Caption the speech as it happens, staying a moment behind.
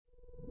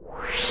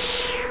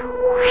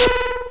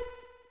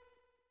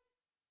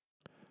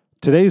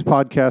Today's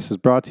podcast is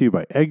brought to you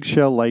by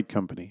Eggshell Light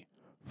Company.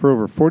 For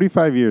over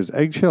 45 years,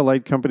 Eggshell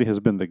Light Company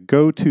has been the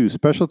go-to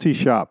specialty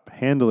shop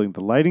handling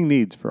the lighting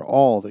needs for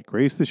all that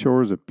grace the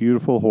shores of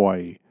beautiful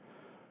Hawaii.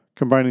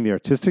 Combining the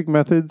artistic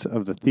methods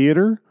of the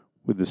theater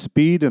with the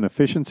speed and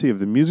efficiency of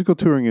the musical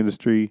touring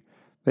industry,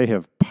 they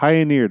have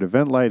pioneered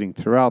event lighting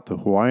throughout the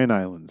Hawaiian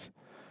Islands.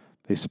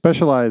 They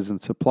specialize in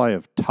supply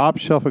of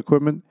top-shelf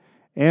equipment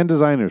and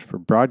designers for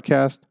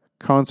broadcast,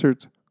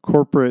 concerts,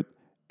 corporate,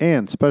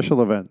 and special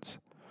events.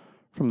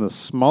 From the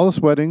smallest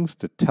weddings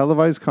to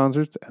televised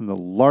concerts and the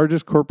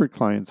largest corporate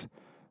clients,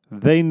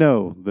 they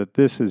know that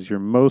this is your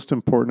most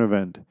important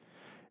event.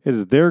 It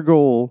is their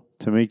goal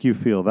to make you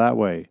feel that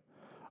way.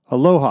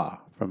 Aloha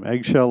from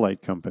Eggshell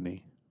Light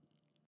Company.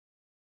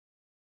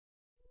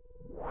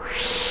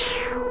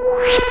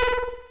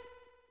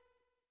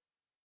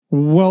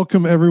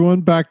 Welcome,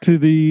 everyone, back to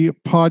the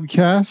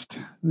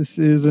podcast. This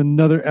is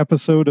another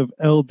episode of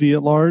LD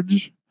at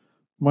Large.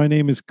 My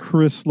name is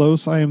Chris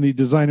Lose. I am the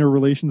Designer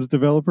Relations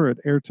Developer at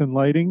Ayrton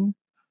Lighting.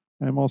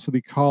 I'm also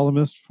the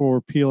columnist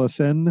for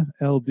PLSN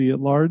LD at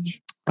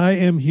Large. I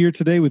am here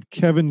today with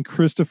Kevin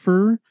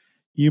Christopher.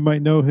 You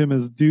might know him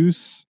as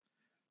Deuce,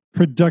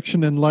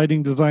 production and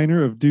lighting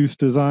designer of Deuce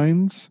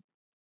Designs.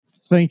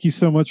 Thank you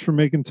so much for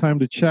making time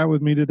to chat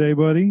with me today,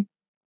 buddy.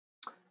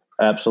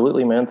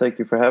 Absolutely, man. Thank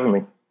you for having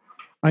me.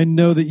 I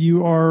know that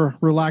you are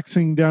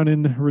relaxing down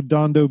in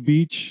Redondo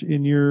Beach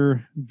in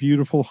your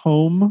beautiful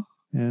home.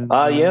 And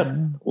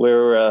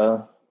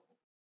we're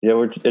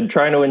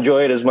trying to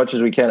enjoy it as much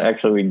as we can.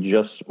 Actually, we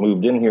just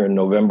moved in here in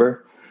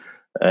November,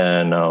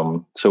 and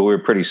so we're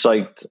pretty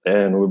psyched,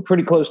 and we're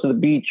pretty close to the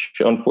beach.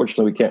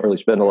 Unfortunately, we can't really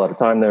spend a lot of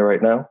time there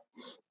right now.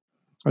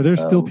 Are there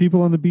still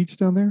people on the beach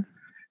down there?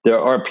 There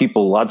are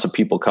people, lots of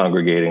people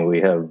congregating. We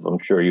have, I'm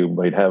sure you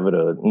might have it,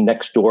 a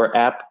Nextdoor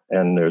app,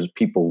 and there's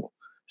people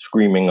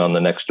screaming on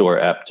the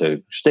Nextdoor app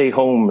to stay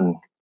home and,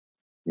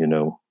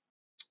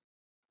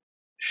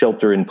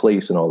 shelter in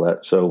place and all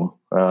that. So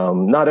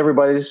not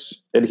everybody's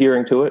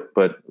adhering to it,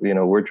 but,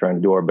 we're trying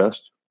to do our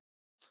best.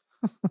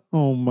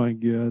 Oh, my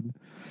God.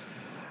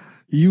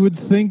 You would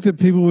think that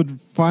people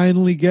would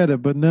finally get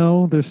it, but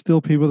no, there's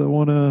still people that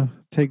want to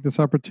take this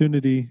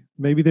opportunity.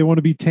 Maybe they want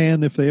to be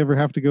tan if they ever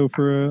have to go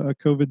for a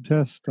COVID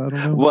test. I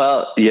don't know.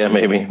 Well, yeah,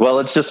 maybe. Well,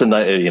 it's just a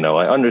nice,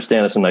 I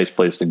understand it's a nice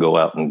place to go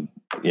out and,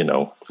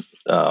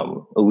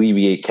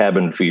 alleviate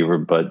cabin fever,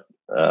 but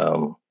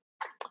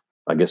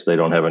I guess they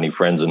don't have any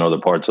friends in other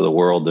parts of the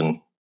world and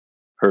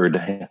heard,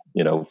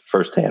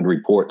 firsthand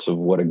reports of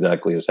what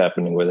exactly is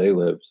happening where they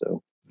live.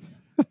 So.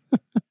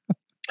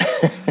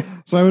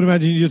 So I would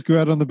imagine you just go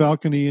out on the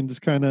balcony and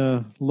just kind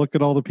of look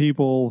at all the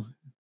people.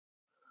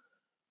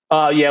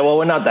 Yeah, well,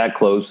 we're not that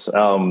close.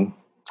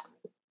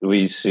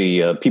 We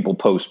see people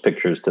post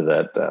pictures to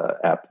that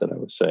app that I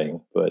was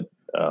saying, but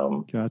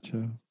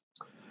gotcha.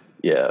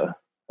 Yeah.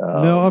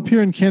 No, up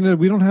here in Canada,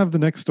 we don't have the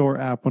Nextdoor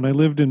app. When I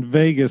lived in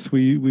Vegas,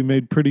 we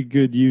made pretty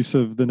good use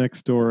of the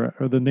Nextdoor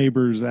or the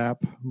Neighbors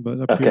app,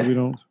 but up here we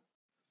don't.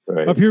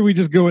 Right. Up here we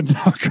just go and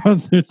knock on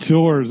their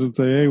doors and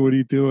say, "Hey, what are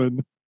you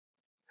doing?"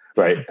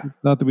 Right.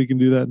 Not that we can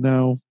do that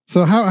now.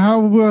 So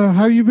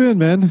how you been,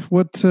 man?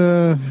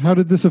 How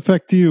did this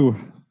affect you?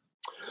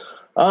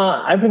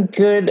 I've been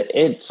good.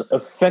 It's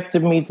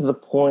affected me to the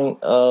point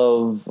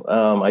of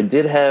I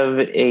did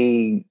have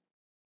a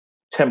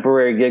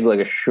temporary gig,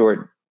 like a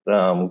short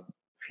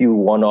few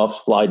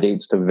one-off fly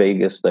dates to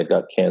Vegas that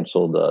got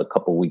canceled a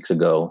couple weeks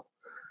ago.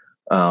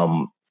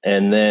 And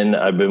then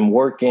I've been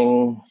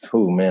working,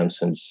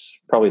 since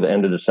probably the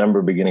end of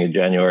December, beginning of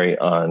January,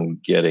 on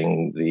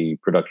getting the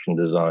production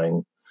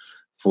design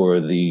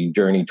for the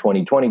Journey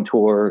 2020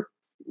 tour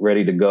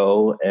ready to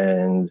go.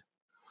 And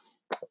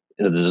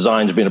the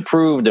design's been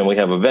approved and we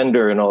have a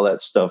vendor and all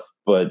that stuff,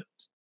 but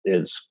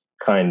it's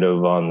kind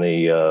of on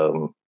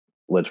the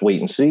let's wait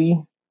and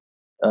see.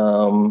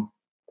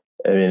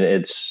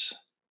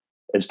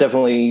 It's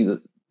definitely,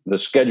 the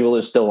schedule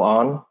is still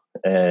on,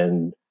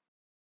 and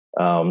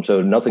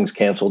so nothing's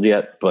canceled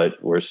yet,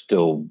 but we're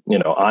still,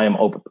 I am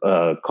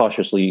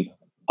cautiously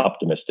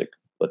optimistic,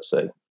 let's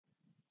say.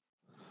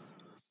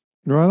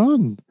 Right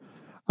on.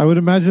 I would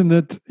imagine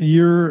that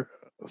you're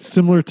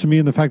similar to me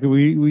in the fact that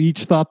we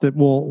each thought that,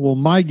 well,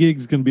 my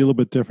gig's going to be a little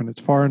bit different.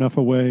 It's far enough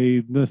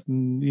away.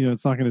 Nothing,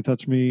 it's not going to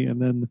touch me. And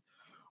then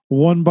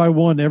one by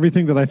one,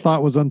 everything that I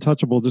thought was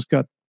untouchable just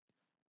got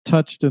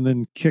touched and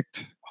then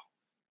kicked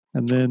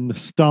and then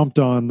stomped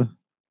on.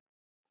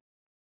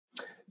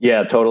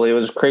 Yeah, totally. It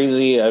was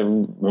crazy. I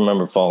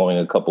remember following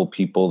a couple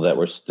people that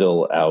were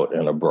still out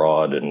and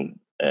abroad and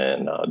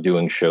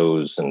doing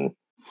shows, and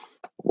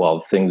while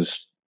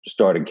things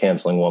started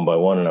canceling one by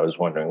one, and I was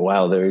wondering,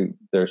 wow,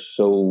 they're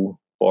so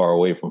far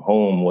away from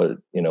home.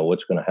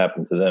 What's going to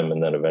happen to them?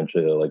 And then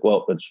eventually they're like,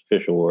 well, it's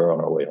official. We're on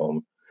our way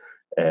home.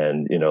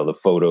 And the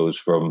photos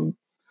from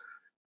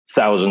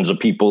thousands of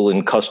people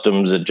in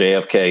customs at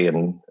JFK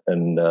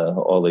and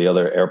all the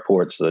other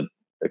airports that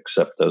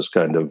accept those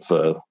kind of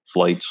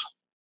flights.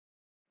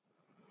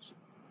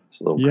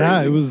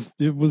 Yeah, crazy.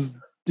 It was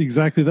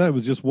exactly that. It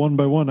was just one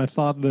by one. I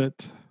thought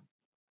that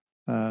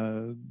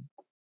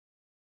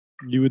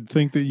You would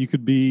think that you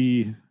could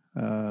be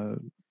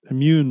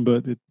immune,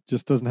 but it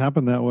just doesn't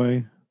happen that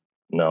way.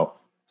 No.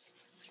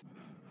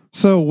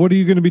 So, what are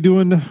you going to be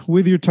doing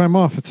with your time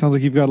off? It sounds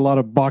like you've got a lot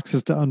of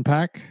boxes to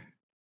unpack.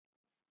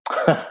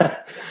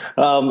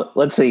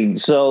 Let's see.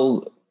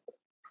 So,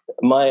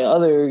 my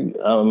other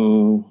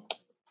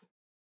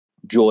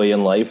joy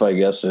in life, I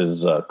guess,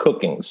 is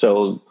cooking.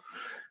 So,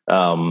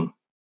 um,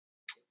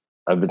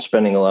 I've been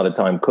spending a lot of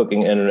time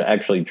cooking and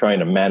actually trying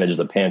to manage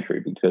the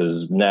pantry,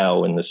 because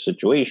now in this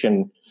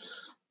situation,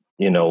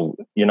 you're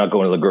not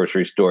going to the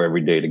grocery store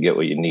every day to get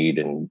what you need,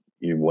 and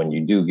when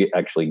you do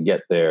actually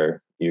get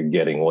there, you're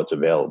getting what's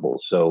available.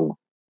 So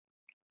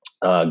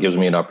it gives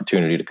me an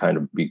opportunity to kind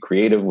of be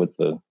creative with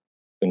the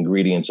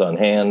ingredients on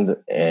hand,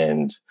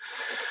 and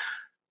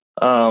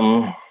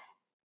Well,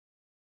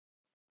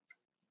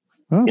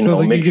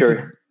 make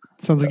sure.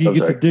 Sounds like you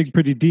get to dig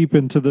pretty deep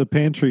into the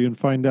pantry and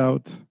find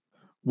out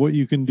what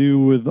you can do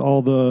with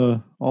all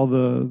the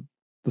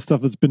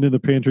stuff that's been in the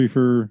pantry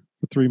for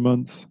 3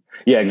 months.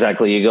 Yeah,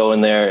 exactly. You go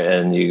in there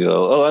and you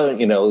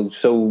go,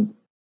 so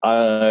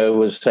I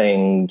was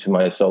saying to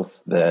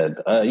myself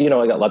that, I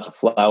got lots of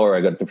flour.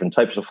 I got different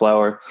types of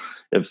flour.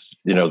 If,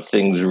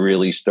 things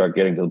really start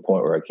getting to the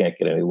point where I can't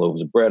get any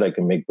loaves of bread, I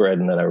can make bread.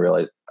 And then I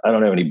realized I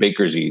don't have any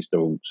baker's yeast.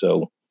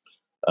 So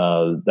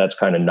that's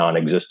kind of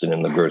non-existent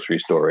in the grocery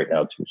store right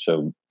now too.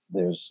 So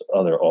there's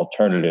other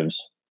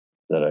alternatives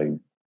that I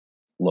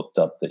looked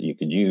up that you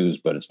could use,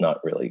 but it's not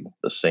really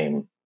the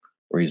same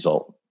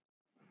result.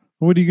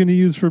 What are you going to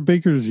use for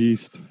baker's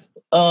yeast?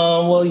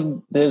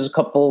 Well, there's a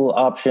couple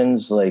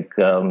options, like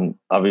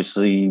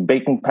obviously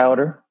baking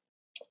powder.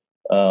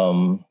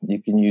 You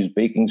can use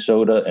baking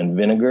soda and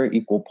vinegar,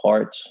 equal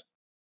parts.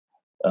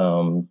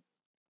 You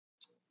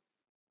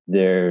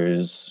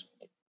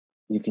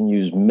can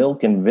use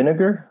milk and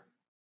vinegar.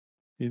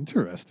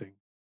 Interesting.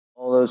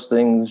 All those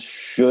things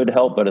should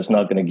help, but it's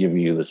not going to give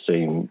you the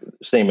same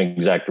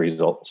exact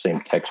result,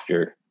 same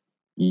texture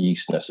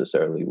yeast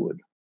necessarily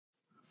would.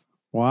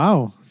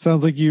 Wow,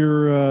 sounds like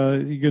you're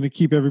going to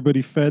keep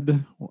everybody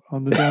fed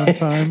on the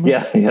downtime.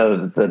 yeah,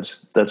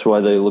 that's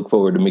why they look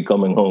forward to me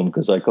coming home,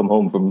 because I come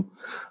home from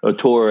a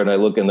tour and I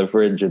look in the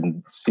fridge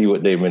and see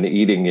what they've been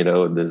eating.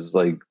 And there's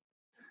like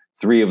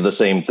 3 of the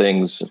same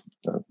things.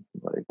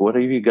 Like, what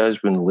have you guys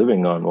been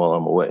living on while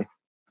I'm away?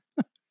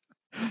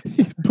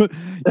 you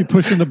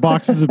pushing the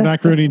boxes of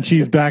macaroni and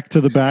cheese back to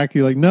the back.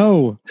 You're like,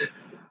 no.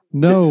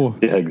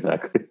 Yeah,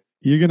 exactly.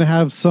 You're going to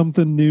have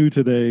something new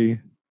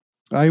today.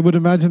 I would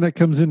imagine that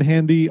comes in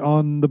handy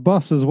on the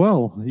bus as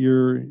well,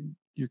 your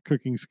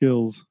cooking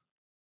skills.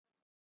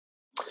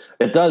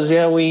 It does,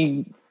 yeah.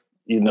 We,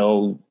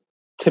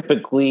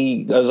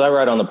 typically, as I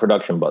ride on the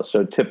production bus,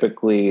 so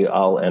typically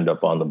I'll end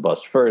up on the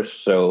bus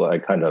first. So I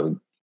kind of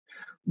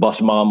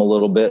bus mom a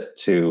little bit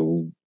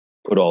to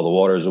put all the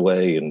waters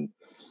away and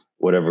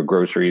whatever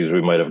groceries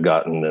we might have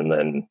gotten. And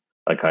then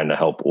I kind of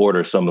help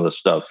order some of the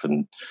stuff.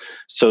 And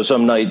so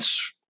some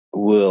nights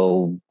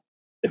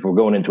if we're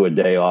going into a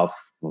day off,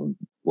 we'll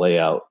lay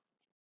out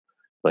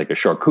like a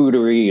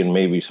charcuterie and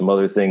maybe some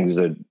other things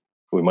that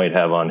we might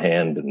have on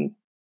hand. And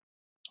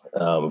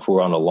if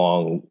we're on a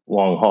long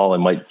haul, I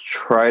might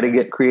try to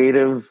get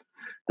creative.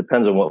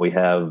 Depends on what we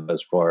have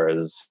as far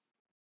as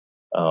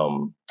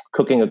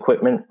cooking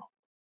equipment.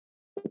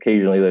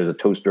 Occasionally there's a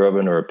toaster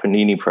oven or a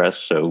panini press,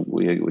 so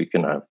we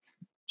can have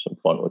some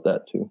fun with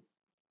that too.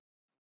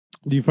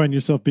 Do you find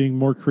yourself being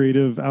more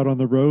creative out on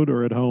the road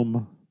or at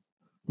home?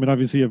 I mean,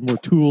 obviously you have more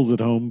tools at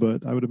home,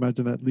 but I would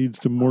imagine that leads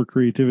to more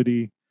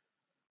creativity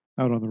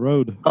out on the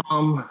road.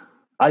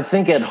 I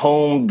think at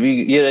home,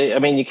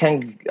 you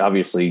can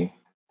obviously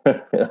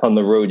on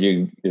the road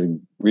you're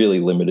really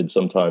limited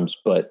sometimes,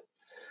 but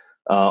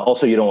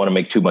also you don't want to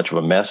make too much of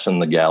a mess in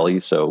the galley,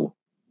 so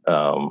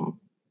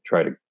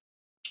try to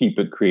keep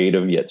it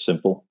creative yet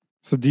simple.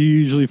 So do you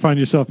usually find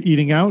yourself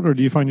eating out, or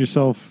do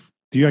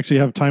you actually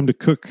have time to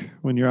cook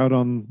when you're out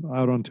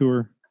on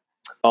tour?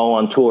 Oh,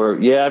 on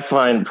tour. Yeah, I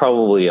find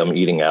probably I'm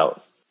eating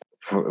out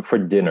for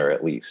dinner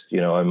at least.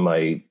 I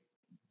might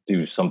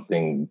do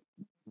something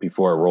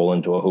before I roll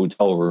into a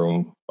hotel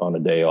room on a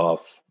day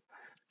off,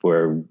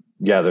 where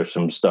gather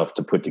some stuff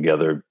to put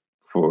together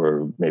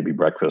for maybe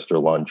breakfast or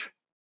lunch.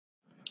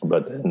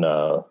 But then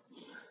a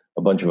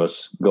bunch of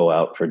us go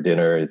out for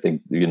dinner. I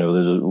think,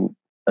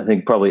 I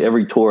think probably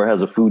every tour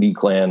has a foodie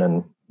clan,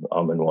 and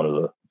I'm in one of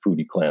the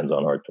foodie clans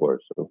on our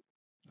tour. So,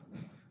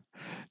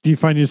 do you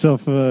find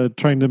yourself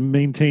trying to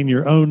maintain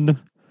your own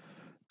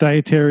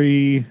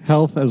dietary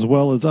health as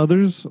well as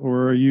others,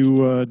 or are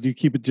you do you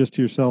keep it just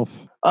to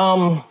yourself?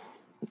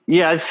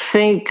 Yeah, I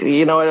think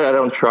I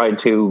don't try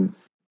to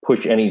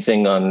push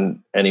anything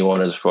on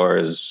anyone as far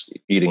as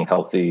eating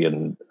healthy,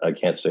 and I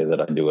can't say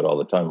that I do it all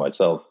the time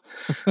myself.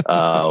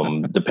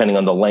 Depending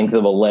on the length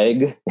of a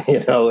leg,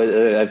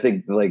 I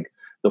think like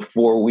the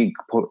 4 week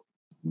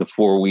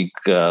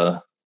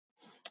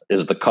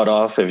is the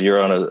cutoff. If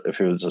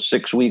it was a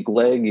 6 week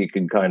leg, you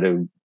can kind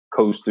of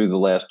coast through the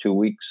last 2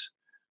 weeks.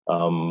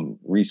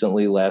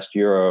 Recently, last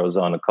year, I was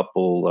on a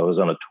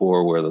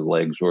tour where the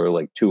legs were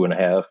like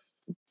 2.5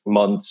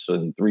 months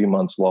and 3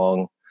 months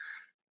long.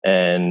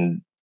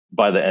 And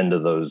by the end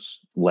of those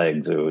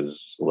legs, it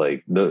was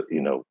like,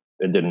 it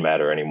didn't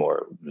matter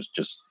anymore. It was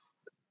just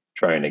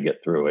trying to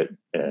get through it.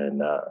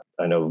 And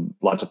I know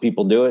lots of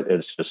people do it.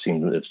 It's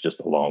just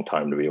a long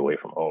time to be away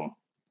from home.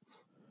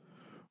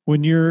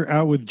 When you're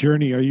out with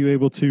Journey, are you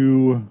able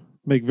to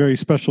make very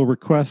special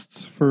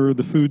requests for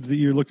the foods that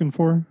you're looking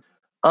for?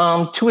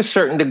 To a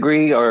certain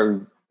degree, our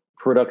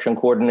production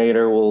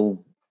coordinator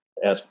will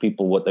ask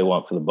people what they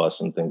want for the bus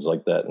and things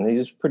like that. And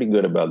he's pretty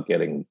good about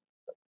getting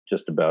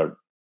just about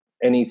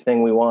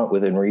anything we want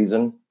within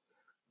reason.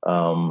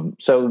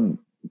 So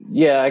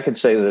yeah, I could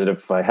say that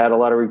if I had a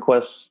lot of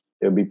requests,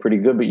 it would be pretty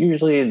good. But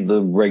usually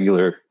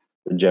the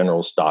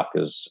general stock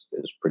is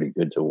pretty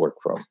good to work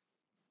from.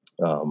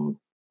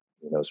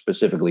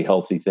 Specifically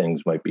healthy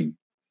things might be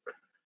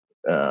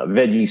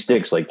veggie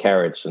sticks like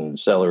carrots and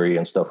celery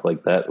and stuff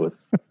like that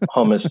with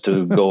hummus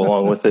to go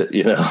along with it.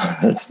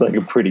 It's like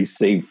a pretty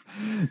safe.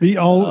 The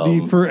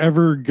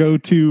forever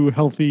go-to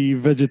healthy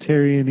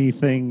vegetarian-y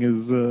thing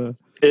is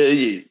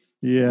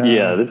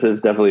yeah, this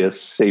is definitely a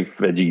safe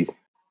veggie.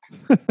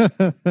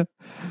 The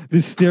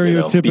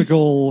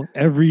stereotypical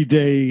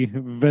everyday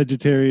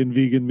vegetarian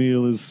vegan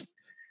meal is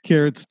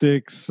carrot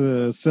sticks,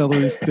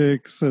 celery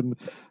sticks, and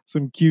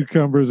some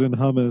cucumbers and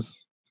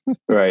hummus.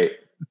 Right.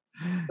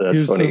 That's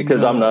Here's funny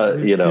because I'm not,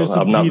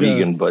 I'm not pita,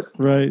 vegan, but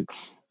right.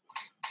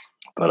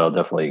 But I'll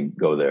definitely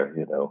go there.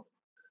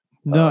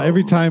 No,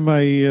 every time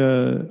I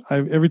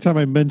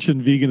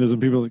mention veganism,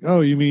 people are like,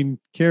 "Oh, you mean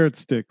carrot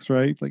sticks,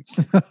 right?" Like,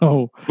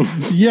 oh,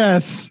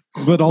 yes,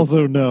 but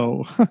also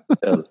no.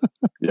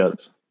 Yes.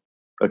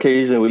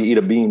 Occasionally we eat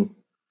a bean.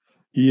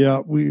 Yeah,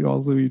 we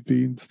also eat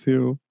beans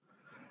too.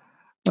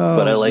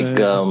 But I like.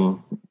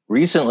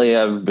 Recently,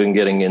 I've been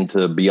getting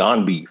into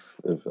Beyond Beef.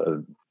 I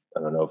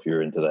don't know if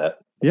you're into that.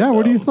 Yeah,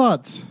 what are your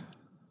thoughts?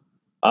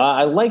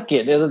 I like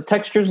it. The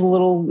texture's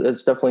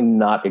it's definitely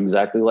not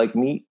exactly like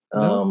meat.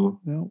 No.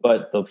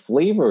 But the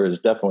flavor is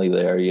definitely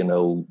there. We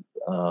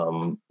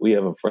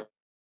have a friend.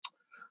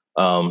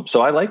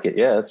 So I like it.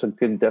 Yeah, it's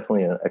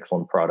definitely an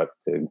excellent product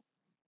if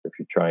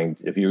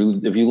you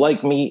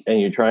like meat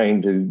and you're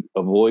trying to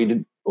avoid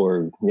it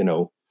or,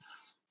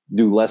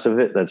 do less of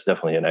it. That's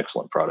definitely an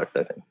excellent product,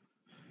 I think.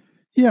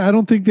 Yeah, I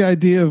don't think the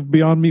idea of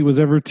Beyond Meat was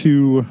ever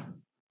to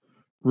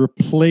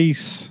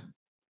replace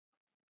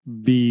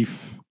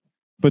beef,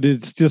 but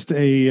it's just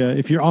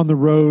if you're on the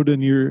road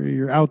and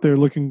you're out there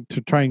looking to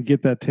try and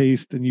get that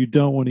taste and you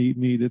don't want to eat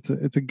meat, it's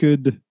a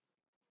good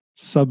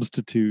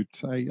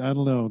substitute. I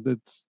don't know,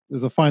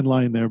 there's a fine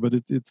line there, but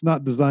it's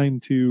not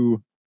designed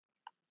to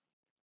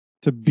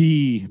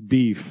be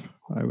beef.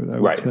 I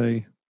would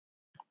say.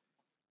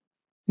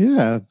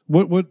 Yeah.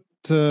 What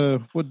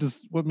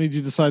made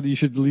you decide that you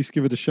should at least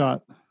give it a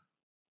shot?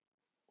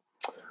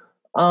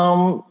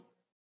 I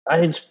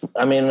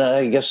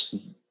guess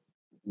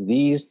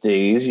these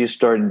days you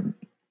start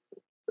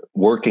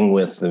working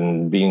with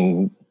and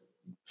being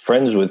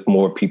friends with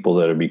more people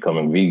that are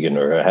becoming vegan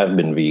or have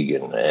been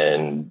vegan.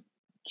 And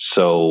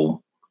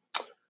so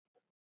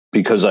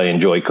because I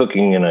enjoy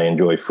cooking and I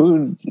enjoy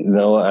food,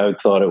 I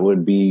thought it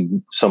would be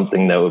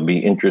something that would be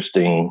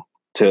interesting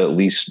to at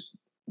least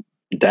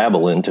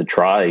dabble in, to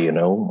try.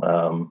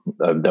 I'm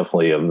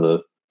definitely of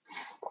the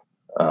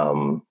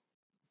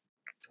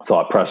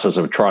thought process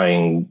of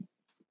trying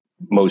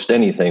most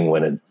anything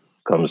when it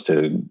comes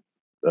to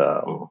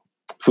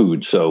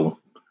food. So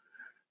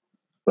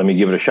let me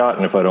give it a shot,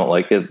 and if I don't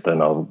like it,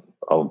 then I'll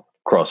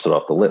cross it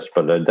off the list.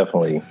 But I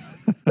definitely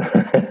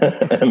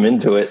am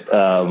into it.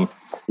 I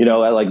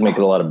like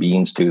making a lot of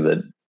beans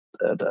too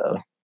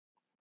that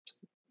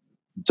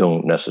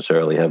don't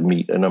necessarily have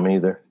meat in them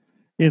either.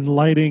 In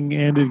lighting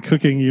and in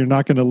cooking, you're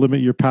not going to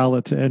limit your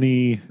palate to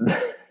any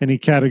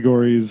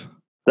categories.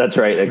 That's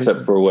right,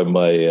 except for when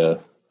my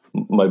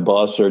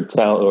boss or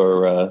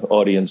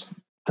audience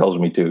tells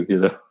me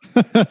to.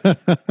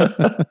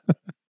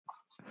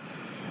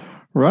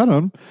 Right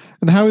on.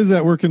 And how is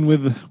that working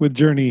with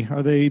Journey?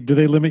 Do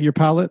they limit your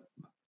palate?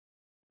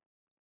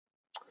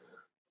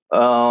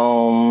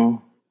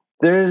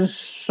 There's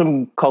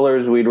some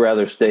colors we'd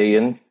rather stay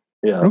in.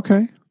 Yeah.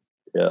 Okay.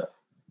 Yeah.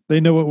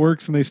 They know what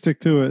works and they stick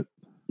to it.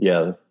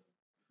 Yeah.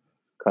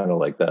 Kind of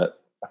like that.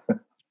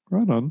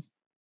 Right on.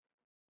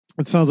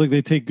 It sounds like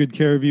they take good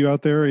care of you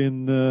out there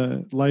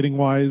in lighting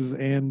wise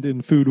and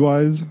in food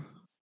wise.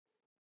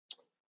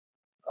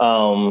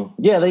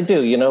 Yeah, they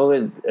do.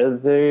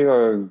 They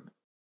are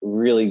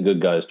really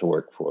good guys to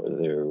work for.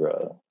 They're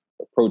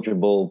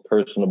approachable,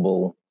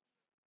 personable.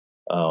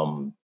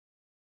 I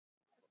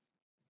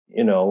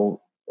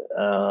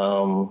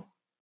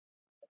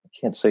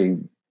can't say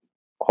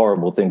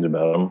horrible things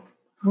about them.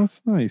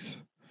 That's nice.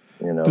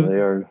 They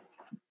are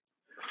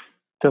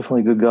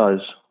definitely good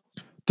guys.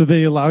 Do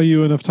they allow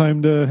you enough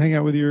time to hang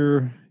out with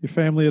your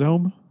family at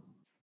home?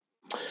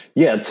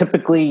 Yeah,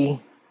 typically,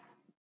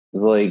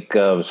 typically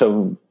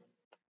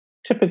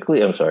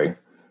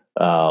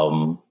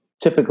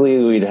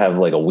we'd have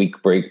like a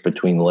week break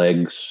between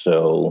legs.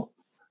 So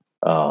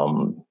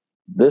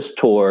this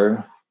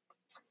tour,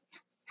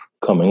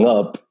 coming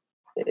up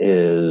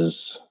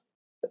is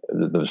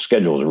the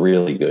schedule is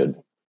really good,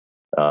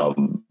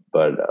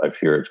 but I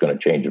fear it's going to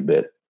change a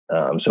bit.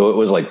 So it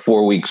was like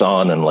 4 weeks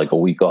on and like a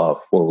week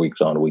off, 4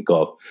 weeks on, a week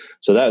off.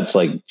 So that's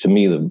like, to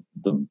me,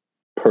 the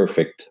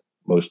perfect,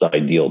 most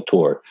ideal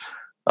tour.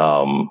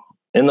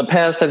 In the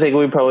past, I think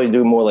we probably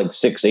do more like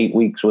 6-8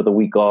 weeks with a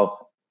week off,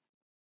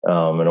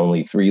 and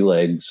only 3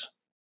 legs.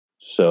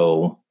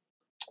 So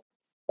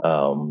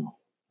that's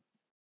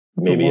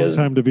maybe a long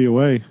time to be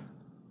away.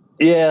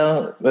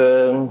 Yeah,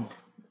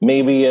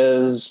 maybe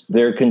as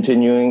they're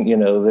continuing,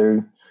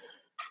 they're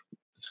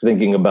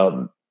thinking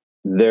about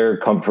their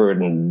comfort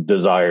and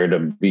desire to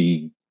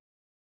be,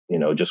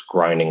 just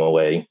grinding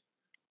away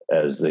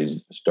as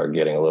they start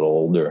getting a little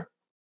older.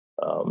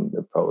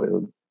 They're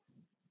probably,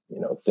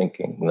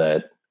 thinking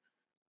that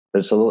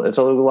it's a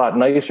lot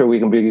nicer. We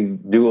can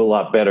do a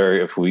lot better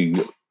if we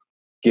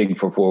gig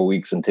for 4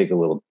 weeks and take a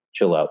little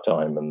chill out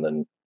time and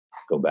then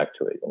go back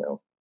to it,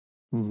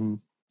 Mm-hmm.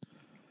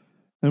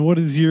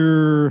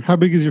 And how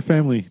big is your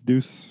family,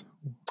 Deuce?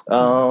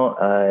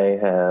 I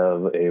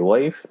have a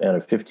wife and a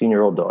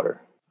 15-year-old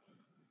daughter.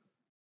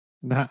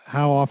 And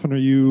how often are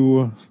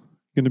you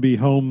going to be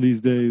home these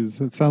days?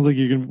 It sounds like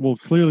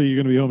clearly you're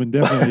going to be home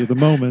indefinitely at the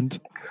moment.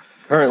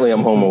 Currently,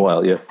 I'm home a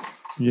while, yeah.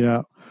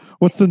 Yeah.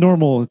 What's the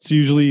normal? It's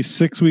usually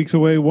 6 weeks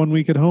away, 1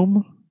 week at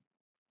home?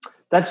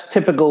 That's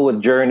typical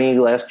with Journey.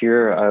 Last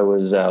year, I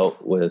was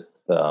out with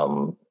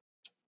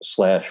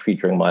Slash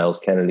featuring Miles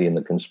Kennedy and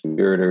the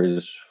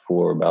Conspirators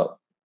for about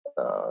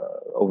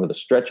over the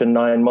stretch of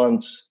 9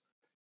 months.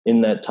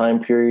 In that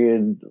time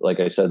period, like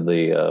I said,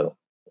 I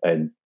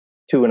had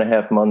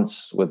 2.5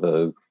 months with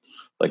a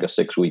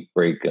 6-week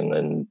break and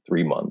then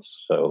 3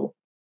 months. So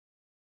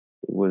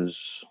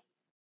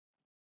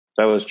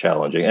that was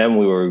challenging. And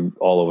we were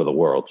all over the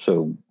world.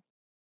 So,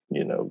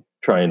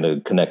 trying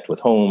to connect with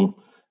home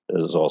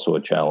is also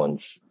a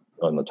challenge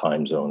on the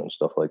time zone and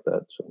stuff like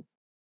that. So.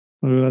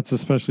 Oh, that's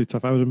especially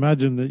tough. I would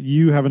imagine that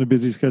you having a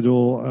busy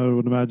schedule. I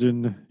would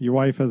imagine your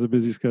wife has a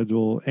busy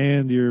schedule,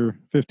 and your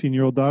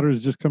 15-year-old daughter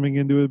is just coming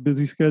into a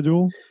busy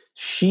schedule.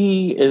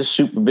 She is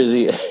super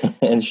busy,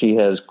 and she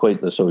has quite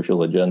the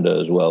social agenda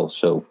as well.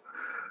 So,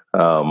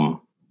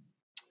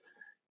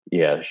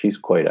 yeah, she's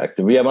quite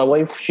active. Yeah, my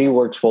wife, she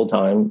works full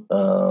time,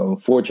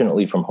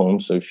 fortunately from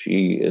home, so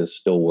she is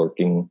still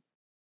working.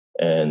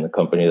 And the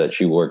company that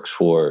she works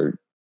for,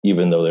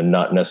 even though they're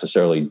not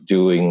necessarily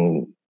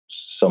doing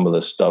some of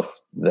the stuff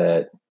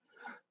that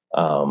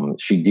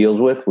she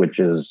deals with, which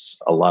is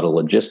a lot of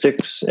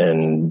logistics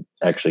and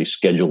actually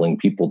scheduling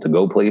people to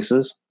go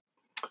places.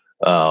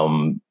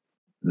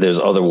 There's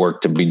other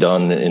work to be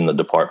done in the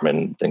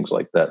department, things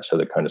like that. So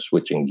they're kind of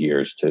switching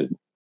gears to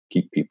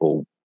keep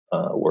people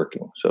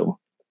working. So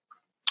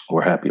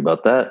we're happy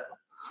about that.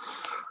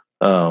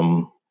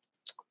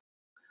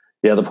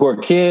 Yeah, the poor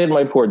kid,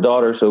 my poor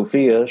daughter,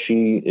 Sophia,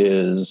 she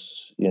is,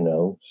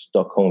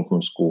 stuck home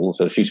from school.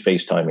 So she's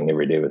FaceTiming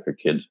every day with her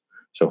kids.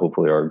 So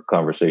hopefully our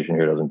conversation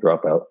here doesn't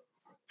drop out.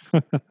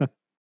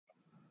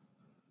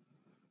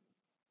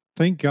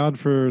 Thank God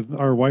for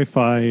our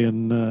Wi-Fi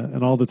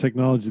and all the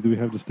technology that we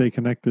have to stay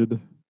connected.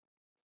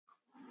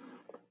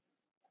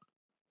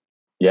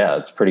 Yeah,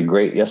 it's pretty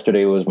great.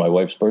 Yesterday was my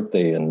wife's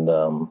birthday, and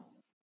all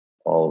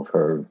of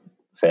her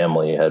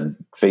family had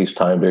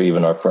FaceTimed her.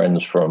 Even our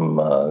friends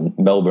from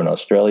Melbourne,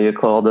 Australia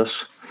called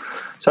us.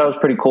 So that was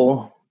pretty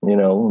cool.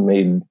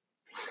 Made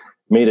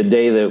a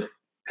day that,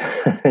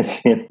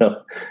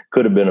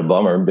 could have been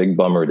a big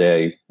bummer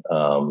day.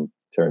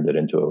 Turned it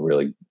into a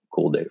really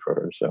cool day for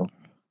her. So,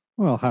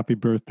 well, happy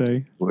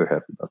birthday. We're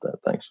happy about that.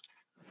 Thanks.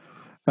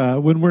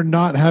 When we're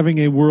not having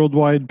a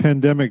worldwide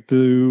pandemic,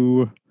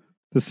 does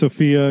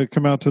Sophia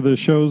come out to the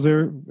shows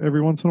there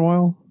every once in a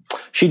while?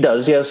 She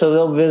does, yeah. So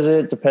they'll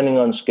visit, depending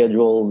on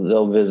schedule.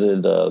 They'll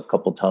visit a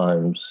couple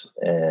times,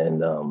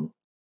 and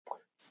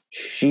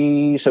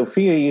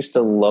Sophia used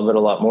to love it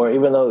a lot more.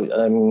 Even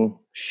though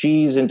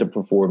she's into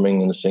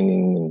performing and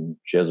singing, and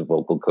she has a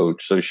vocal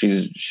coach, so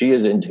she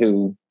is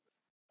into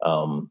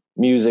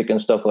music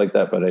and stuff like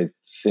that. But I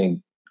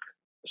think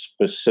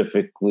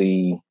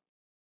specifically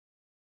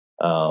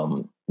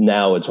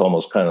now it's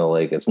almost kind of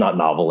like it's not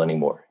novel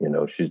anymore.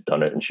 She's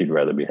done it, and she'd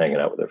rather be hanging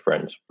out with her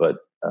friends. But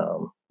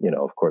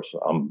of course,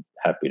 I'm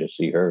happy to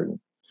see her, and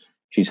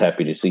she's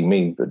happy to see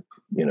me. But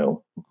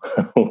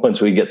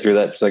once we get through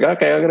that, she's like,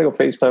 okay, I gotta go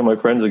FaceTime my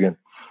friends again.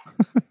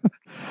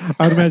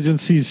 I'd imagine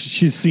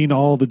she's seen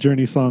all the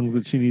Journey songs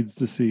that she needs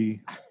to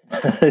see.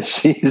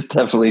 She's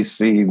definitely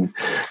seen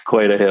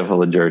quite a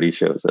handful of Journey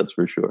shows, that's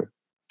for sure.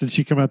 Did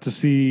she come out to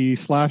see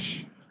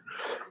Slash?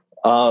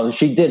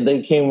 She did.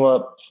 They came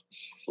up.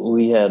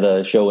 We had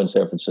a show in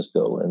San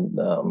Francisco, and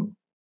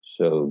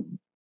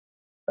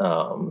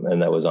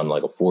and that was on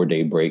like a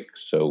 4-day break.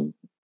 So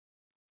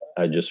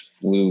I just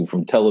flew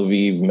from Tel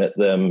Aviv, met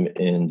them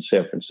in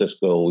San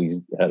Francisco.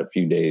 We had a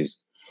few days,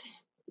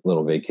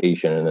 little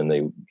vacation, and then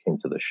they came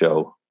to the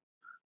show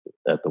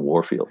at the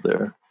Warfield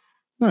there.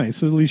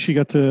 Nice. At least she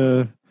got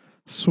to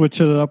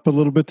switch it up a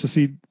little bit to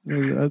see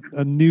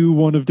a new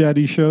one of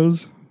Daddy's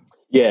shows.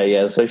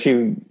 Yeah. So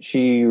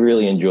she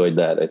really enjoyed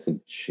that. I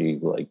think she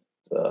liked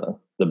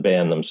the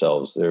band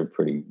themselves. They're a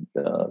pretty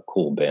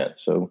cool band.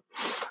 So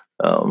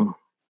um,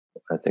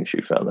 I think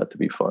she found that to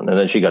be fun. And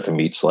then she got to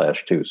meet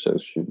Slash too. So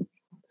that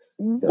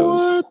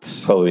was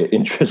What? probably an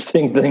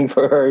interesting thing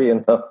for her,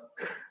 you know.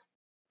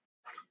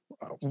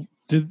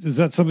 Is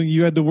that something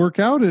you had to work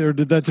out, or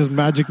did that just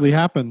magically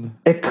happen?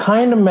 It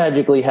kind of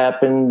magically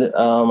happened.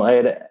 I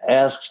had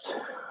asked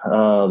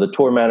the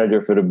tour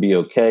manager if it would be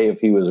okay if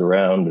he was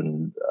around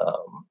and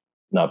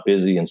not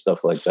busy and stuff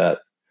like that.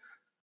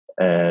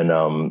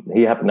 And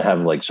he happened to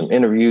have like some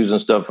interviews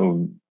and stuff,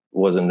 and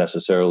wasn't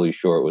necessarily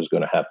sure it was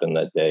going to happen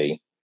that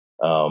day.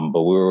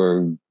 But we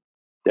were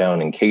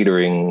down in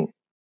catering,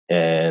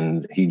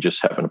 and he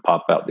just happened to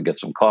pop out to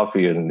get some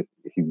coffee, and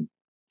he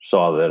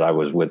saw that I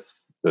was with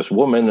this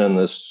woman and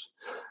this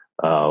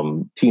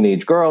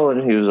teenage girl,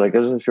 and he was like,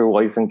 "Is this your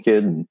wife and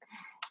kid?" And,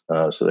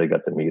 so they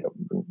got to meet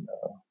him. And,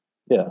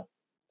 yeah,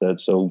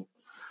 that's so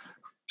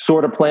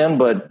sort of planned,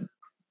 but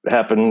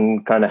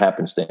happened kind of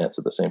happenstance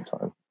at the same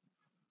time.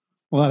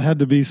 Well, that had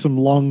to be some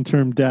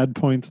long-term dad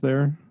points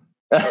there.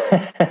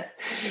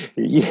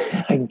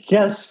 Yeah, I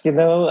guess, you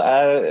know,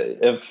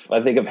 if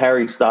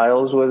Harry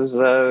Styles was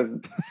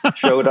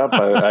showed up,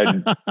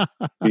 I'd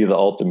be the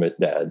ultimate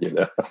dad, you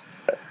know.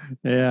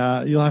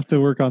 Yeah, you'll have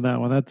to work on that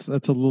one. That's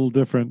a little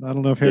different. I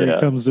don't know if Harry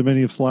comes to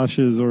many of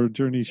Slash's or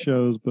Journey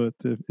shows, but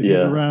if he's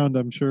around,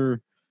 I'm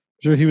sure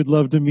he would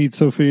love to meet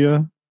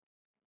Sophia.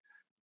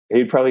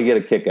 He'd probably get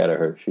a kick out of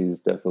her. She's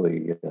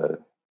definitely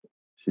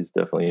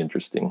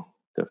interesting,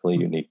 definitely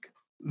unique.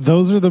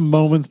 Those are the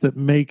moments that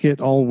make it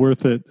all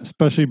worth it,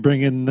 especially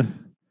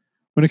when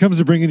it comes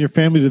to bringing your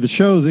family to the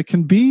shows. It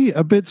can be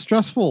a bit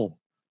stressful.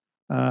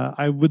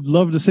 I would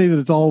love to say that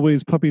it's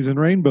always puppies and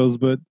rainbows,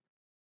 but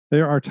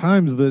there are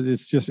times that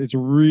it's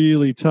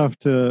really tough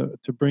to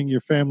bring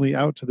your family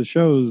out to the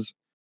shows.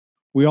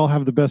 We all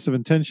have the best of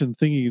intentions,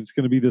 thinking it's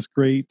going to be this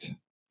great,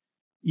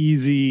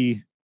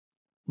 easy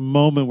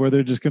moment where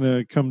they're just going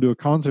to come to a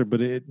concert, but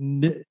it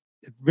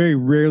very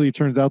rarely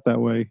turns out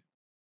that way.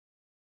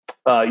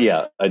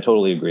 Yeah, I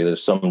totally agree.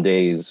 There's some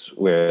days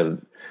where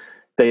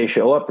they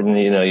show up and,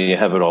 you know, you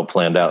have it all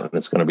planned out and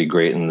it's going to be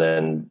great. And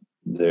then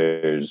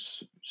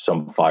there's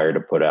some fire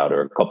to put out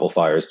or a couple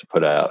fires to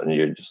put out. And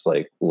you're just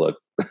like, look,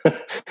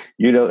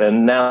 you know,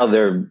 and now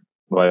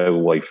my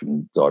wife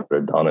and daughter,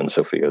 Donna and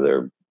Sophia,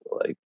 they're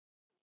like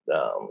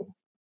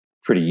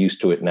pretty used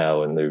to it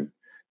now. And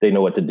they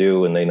know what to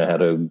do and they know how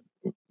to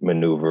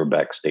maneuver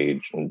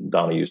backstage. And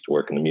Donna used to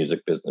work in the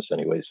music business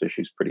anyway, so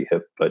she's pretty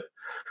hip. But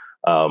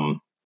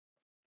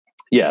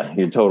yeah,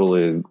 you're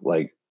totally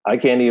like, I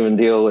can't even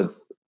deal with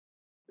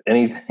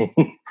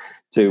anything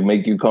to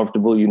make you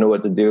comfortable. You know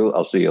what to do.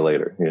 I'll see you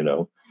later, you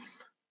know?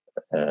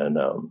 And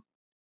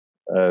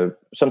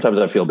sometimes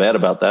I feel bad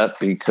about that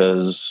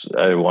because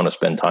I want to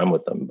spend time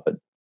with them, but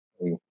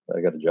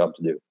I got a job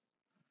to do.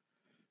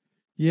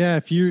 Yeah.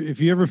 If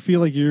you ever feel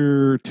like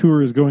your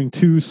tour is going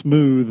too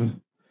smooth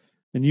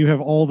and you have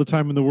all the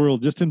time in the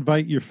world, just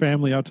invite your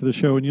family out to the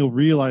show and you'll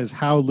realize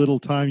how little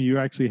time you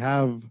actually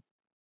have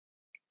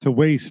to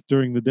waste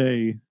during the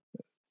day.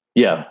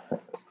 Yeah,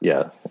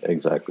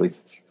 exactly.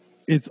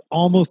 It's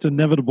almost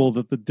inevitable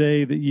that the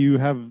day that you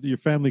have your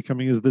family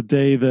coming is the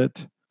day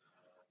that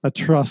a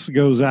truss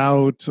goes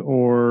out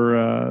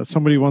or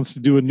somebody wants to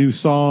do a new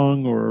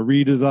song or a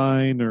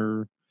redesign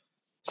or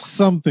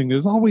something.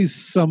 There's always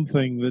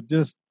something that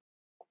just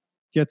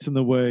gets in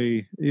the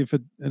way. If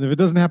it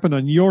doesn't happen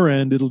on your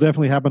end, it'll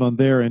definitely happen on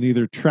their end,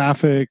 either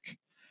traffic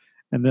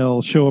and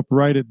they'll show up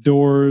right at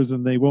doors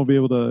and they won't be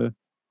able to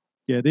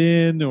get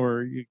in,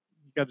 or you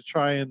got to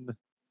try and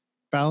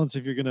balance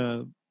if you're going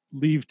to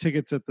leave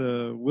tickets at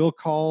the will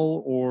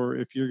call or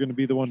if you're going to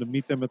be the one to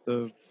meet them at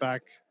the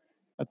back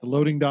at the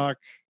loading dock.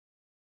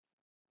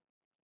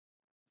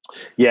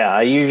 Yeah,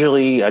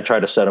 I try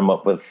to set them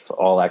up with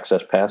all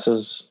access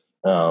passes.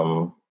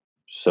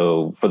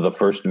 So for the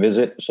first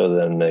visit, so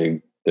then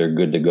they're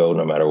good to go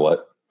no matter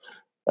what.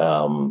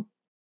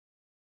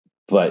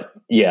 But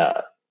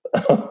yeah,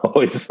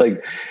 always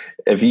like,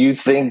 if you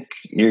think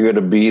you're going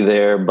to be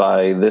there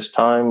by this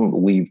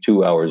time, leave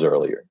 2 hours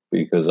earlier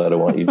because I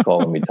don't want you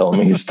calling me, telling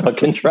me you're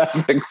stuck in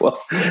traffic.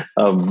 Well,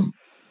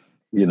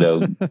 you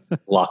know,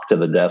 locked to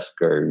the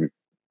desk or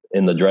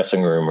in the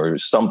dressing room or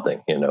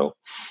something, you know.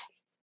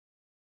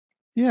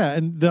 Yeah,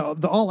 and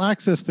the all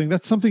access thing,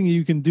 that's something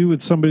you can do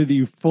with somebody that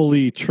you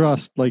fully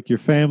trust, like your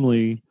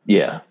family.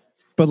 Yeah.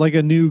 But like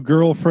a new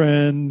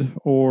girlfriend,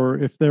 or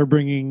if they're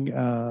bringing,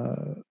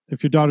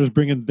 if your daughter's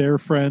bringing their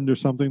friend or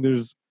something,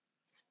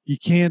 you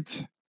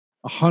can't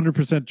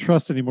 100%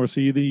 trust anymore.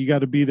 So you got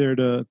to be there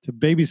to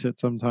babysit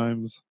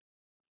sometimes.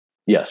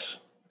 Yes.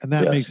 And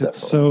that makes it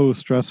so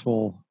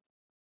stressful.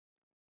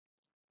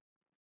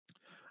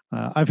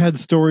 I've had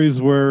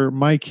stories where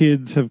my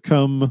kids have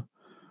come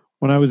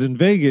when I was in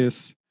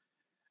Vegas,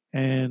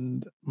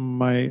 and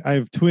I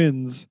have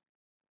twins,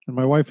 and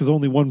my wife is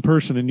only one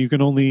person, and you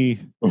can only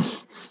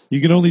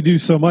do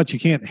so much. You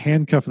can't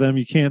handcuff them,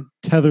 you can't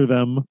tether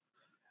them,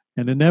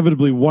 and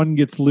inevitably one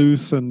gets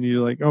loose, and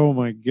you're like, "Oh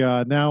my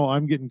god!" Now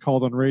I'm getting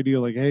called on radio,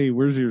 like, "Hey,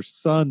 where's your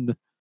son?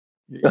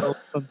 Your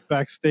son's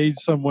backstage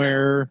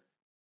somewhere,"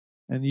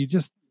 and you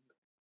just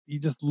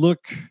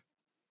look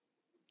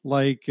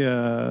like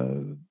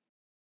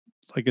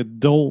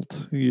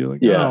adult. You're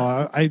like, Yeah.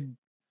 "Oh, I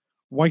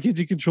why can't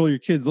you control your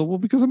kids?" Well,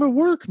 because I'm at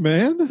work,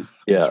 man.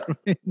 Yeah. I'm trying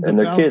to And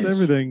they're balance kids.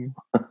 everything.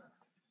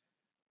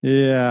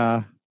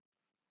 Yeah.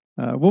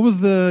 What was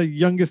the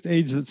youngest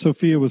age that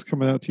Sophia was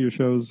coming out to your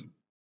shows?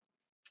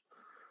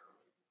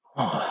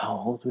 Oh,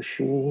 how old was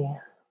she?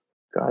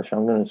 Gosh,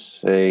 I'm going to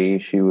say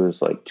she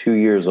was like 2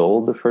 years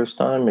old the first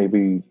time.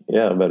 Maybe,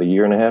 yeah, about a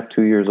year and a half,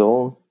 2 years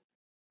old.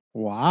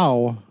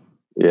 Wow.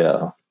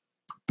 Yeah.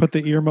 Put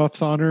the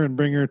earmuffs on her and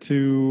bring her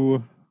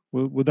to,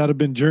 would that have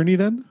been Journey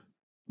then?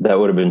 That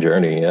would have been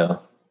Journey, yeah.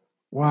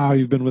 Wow,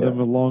 you've been with them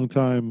a long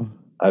time.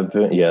 I've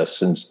been,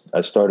 since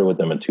I started with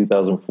them in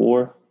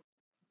 2004.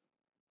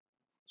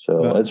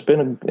 So it's been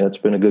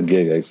a good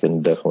gig. I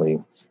can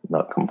definitely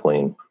not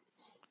complain.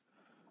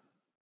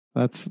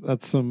 That's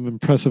some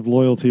impressive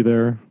loyalty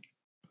there.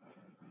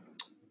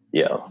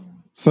 Yeah.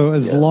 So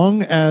as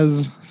long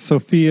as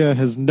Sophia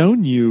has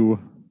known you,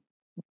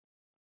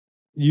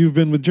 you've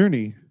been with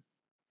Journey.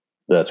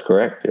 That's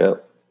correct. Yeah.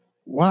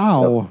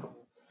 Wow.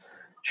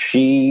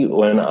 Yep.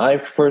 When I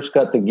first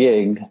got the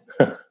gig,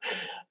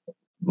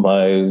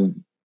 my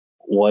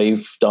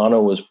wife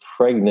Donna was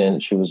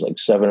pregnant. She was like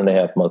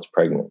 7.5 months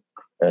pregnant,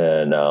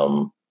 and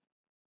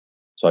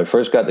so I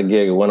first got the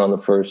gig. I went on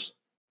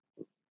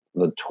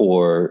the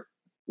tour.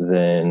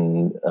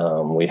 Then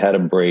we had a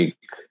break.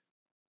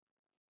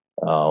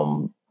 We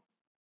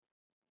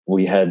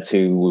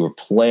were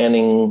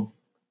planning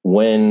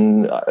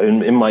when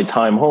in my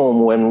time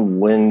home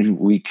when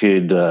we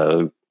could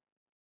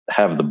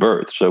have the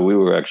birth. So we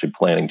were actually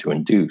planning to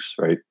induce,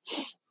 right?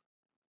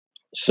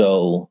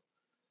 So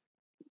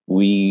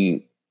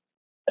we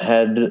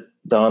had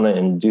Donna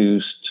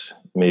induced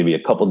maybe a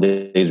couple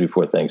days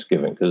before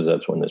Thanksgiving, because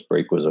that's when this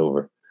break was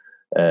over.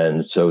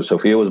 And so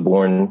Sophia was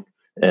born.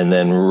 And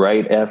then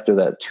right after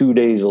that, 2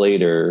 days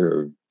later,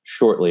 or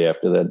shortly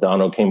after that,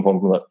 Donna came home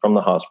from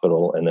the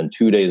hospital. And then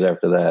 2 days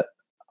after that,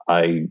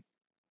 I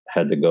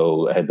had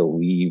to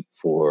leave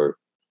for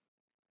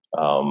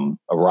a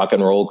rock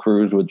and roll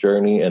cruise with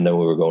Journey. And then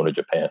we were going to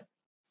Japan.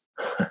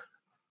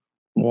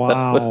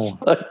 Wow.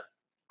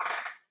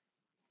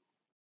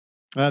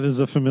 That is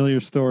a familiar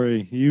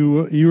story.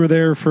 You were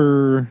there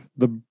for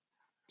the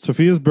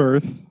Sophia's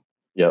birth.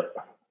 Yep.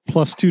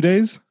 Plus 2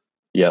 days.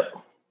 Yep.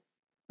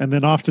 And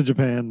then off to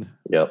Japan.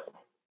 Yep.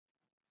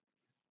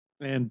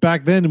 And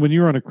back then, when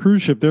you were on a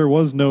cruise ship, there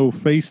was no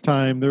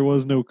FaceTime. There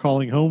was no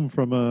calling home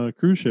from a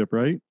cruise ship,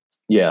 right?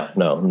 Yeah.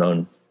 No,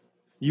 none.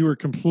 You were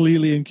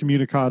completely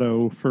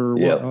incommunicado for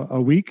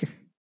a week?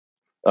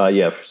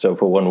 Yeah. So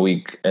for 1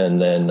 week, and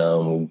then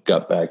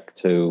got back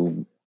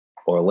to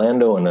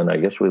Orlando, and then I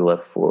guess we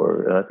left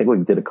I think we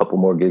did a couple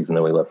more gigs, and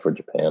then we left for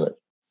Japan. It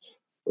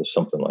was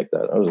something like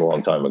that. That was a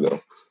long time ago.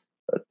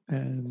 But,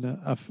 and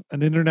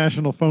an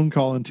international phone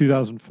call in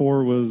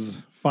 2004 was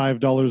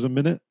 $5 a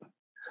minute.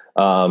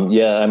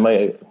 Yeah, I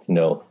might,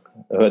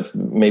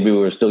 maybe we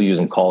were still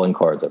using calling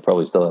cards. I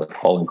probably still had a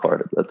calling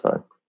card at that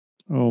time.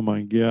 Oh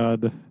my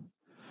God.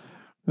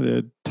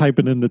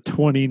 Typing in the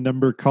 20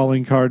 number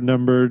calling card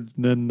number, and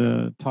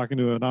then talking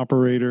to an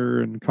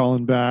operator and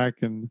calling back,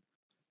 and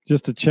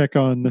just to check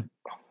on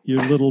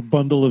your little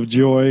bundle of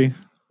joy.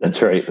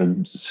 That's right.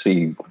 And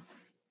see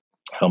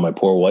how my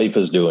poor wife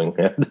is doing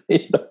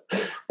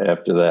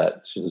after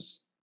that. She's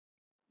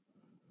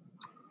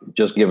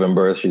just given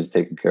birth. She's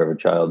taking care of a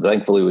child.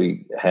 Thankfully,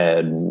 we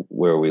had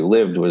where we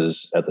lived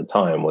was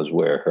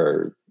where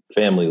her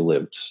family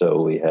lived.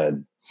 So we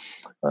had,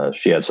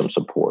 she had some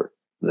support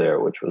there,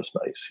 which was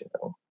nice,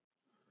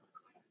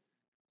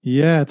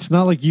 Yeah, it's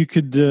not like you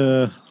could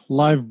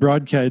live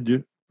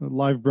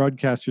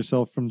broadcast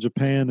yourself from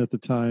Japan at the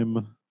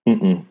time.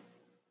 Mm-mm.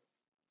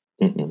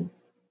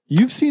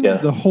 You've seen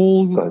the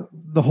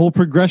whole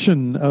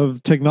progression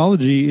of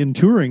technology in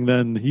touring.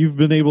 Then you've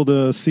been able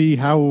to see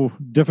how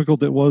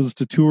difficult it was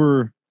to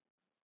tour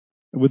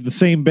with the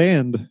same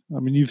band. I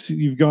mean,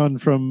 you've gone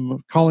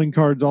from calling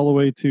cards all the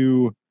way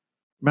to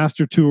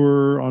master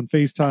tour on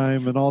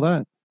FaceTime and all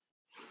that.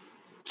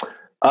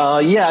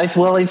 Yeah.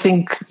 Well, I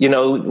think,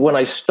 when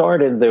I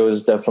started, there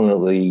was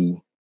definitely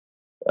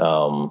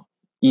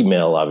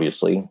email,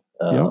 obviously.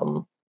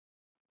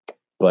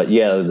 But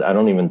yeah, I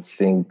don't even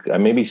think,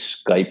 maybe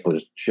Skype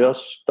was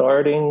just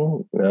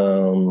starting.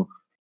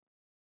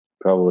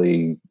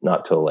 Probably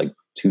not till like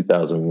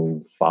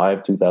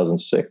 2005,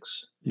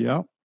 2006.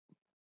 Yeah.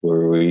 Where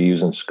we were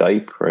using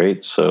Skype,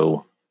 right?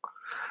 So,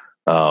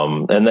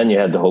 and then you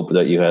had to hope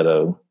that you had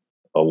a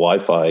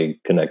Wi-Fi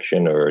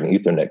connection or an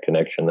Ethernet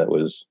connection that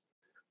was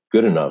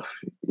good enough.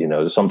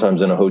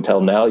 Sometimes in a hotel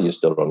now, you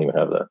still don't even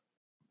have that.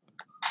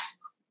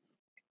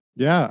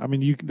 Yeah, I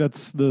mean,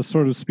 that's the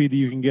sort of speed that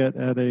you can get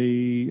at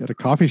a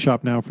coffee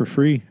shop now for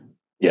free.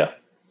 Yeah.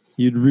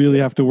 You'd really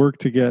have to work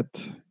to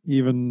get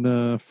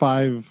even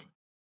five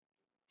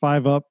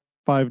up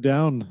 5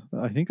 down.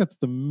 I think that's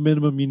the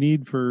minimum you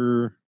need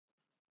for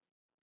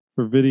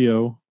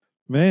video.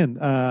 Man,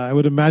 I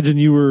would imagine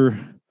you were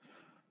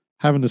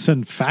having to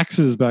send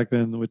faxes back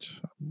then, which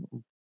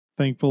I'm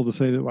thankful to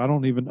say that I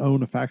don't even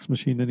own a fax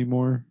machine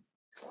anymore.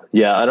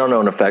 Yeah, I don't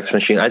own a fax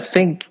machine. I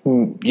think,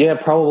 yeah,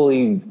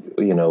 probably,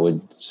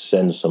 would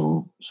send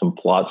some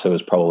plots. It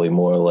was probably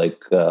more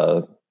like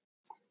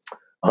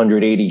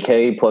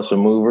 180K plus some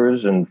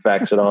movers and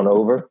fax it on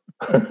over.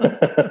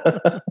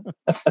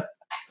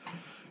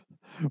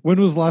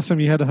 When was the last time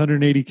you had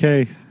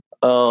 180K?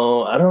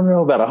 Oh, I don't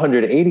know about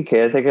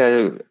 180K. I think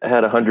I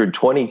had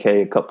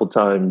 120K a couple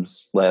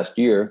times last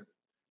year.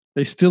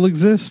 They still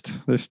exist.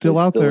 They're still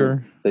out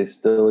there. They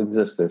still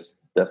exist. They're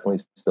definitely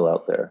still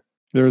out there.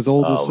 They're as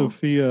old as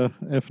Sophia,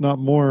 if not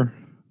more.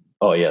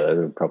 Oh, yeah,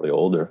 they're probably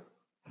older.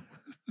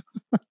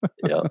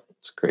 Yeah,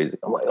 it's crazy.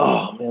 I'm like,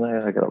 oh, man,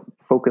 I got to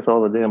focus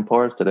all the damn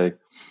parts today.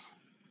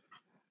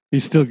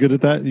 He's still good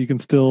at that? You can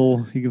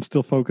still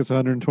focus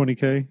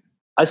 120K?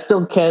 I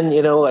still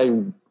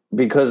can,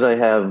 because I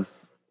have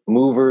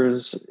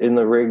movers in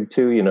the rig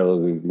too, you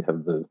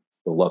have the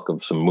luck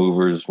of some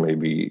movers,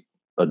 maybe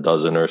a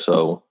dozen or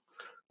so.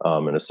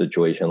 In a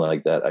situation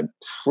like that, I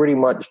pretty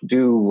much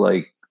do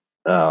like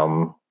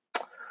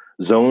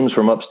zones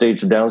from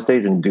upstage to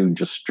downstage and do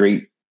just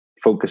straight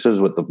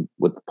focuses with the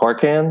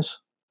park hands.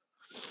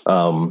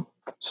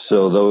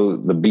 So though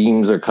the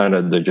beams are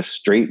they're just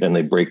straight and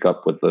they break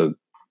up with the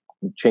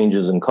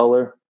changes in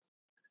color,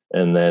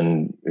 and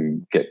then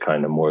you get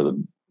kind of more of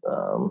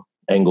the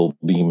angle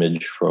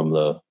beamage from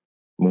the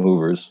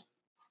movers.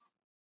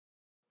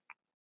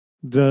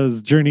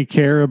 Does Journey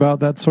care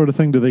about that sort of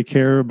thing? Do they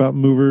care about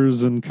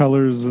movers and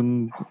colors,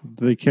 and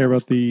do they care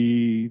about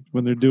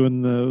when they're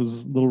doing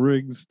those little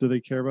rigs? Do they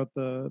care about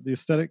the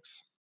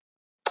aesthetics?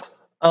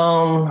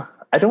 I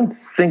don't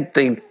think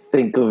they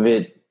think of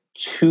it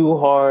too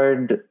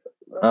hard.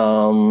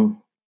 I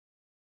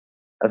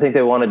think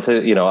they wanted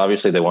to,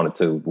 obviously they wanted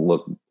to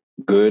look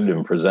good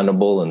and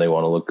presentable, and they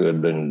want to look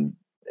good in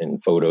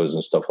photos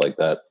and stuff like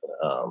that.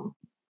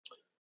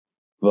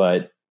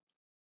 But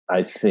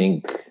I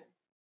think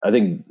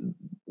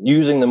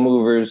using the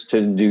movers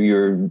to do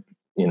your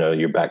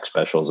back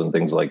specials and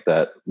things like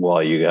that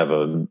while you have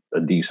a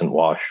decent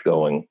wash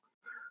going,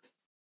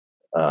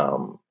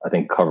 I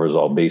think covers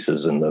all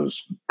bases in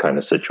those kind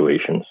of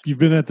situations. You've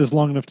been at this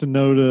long enough to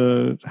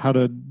know how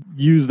to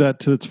use that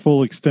to its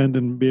full extent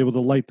and be able to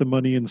light the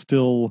money and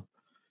still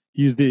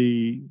use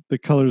the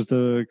colors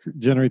to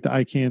generate the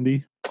eye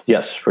candy.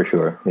 Yes, for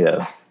sure.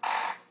 Yeah.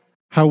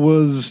 How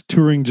was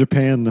touring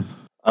Japan?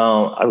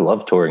 I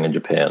love touring in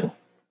Japan.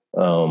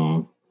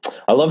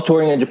 I love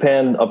touring in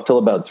Japan up till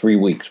about 3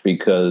 weeks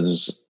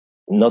because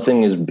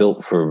nothing is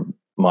built for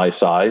my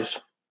size,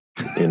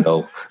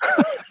 so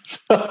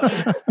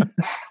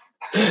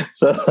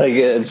like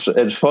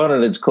it's fun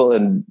and it's cool,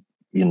 and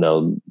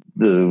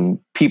the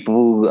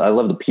people, I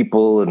love the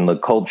people and the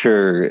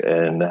culture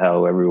and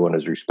how everyone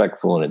is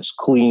respectful and it's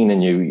clean,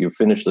 and you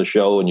finish the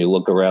show and you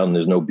look around and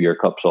there's no beer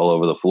cups all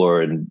over the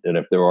floor, and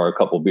if there are a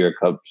couple beer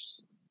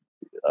cups,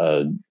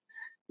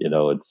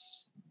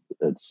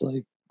 it's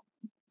like,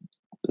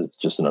 it's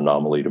just an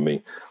anomaly to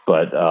me.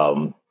 But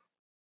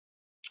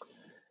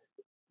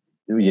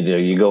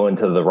you go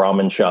into the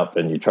ramen shop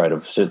and you try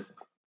to sit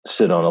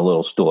on a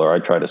little stool, or I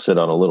try to sit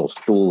on a little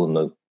stool in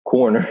the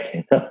corner.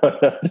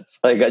 Just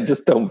like, I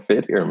just don't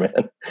fit here,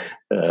 man.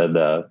 And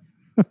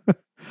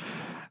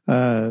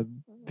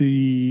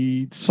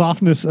the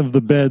softness of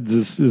the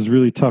beds is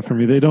really tough for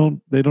me. They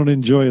don't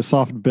enjoy a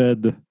soft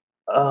bed.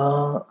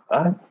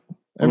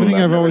 Everything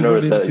I've always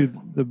run into,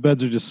 the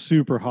beds are just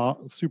super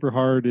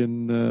hard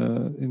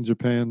in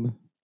Japan.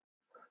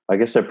 I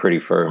guess they're pretty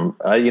firm.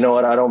 You know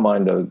what? I don't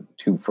mind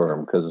too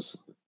firm because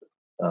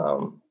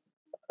I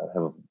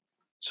have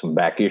some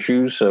back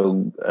issues,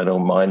 so I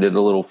don't mind it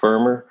a little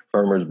firmer.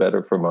 Firmer is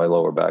better for my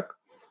lower back,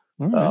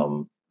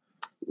 right.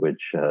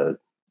 Which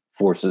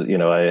forces,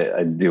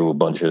 I do a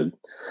bunch of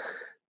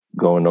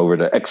going over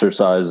to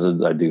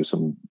exercises. I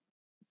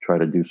try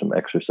to do some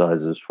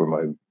exercises for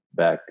my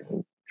back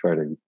and try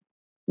to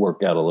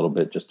work out a little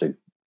bit just to,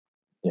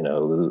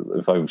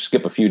 if I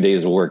skip a few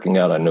days of working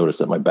out, I notice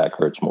that my back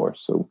hurts more.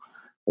 So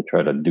I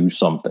try to do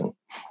something.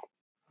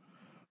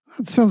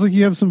 It sounds like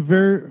you have some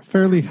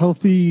fairly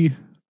healthy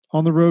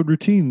on the road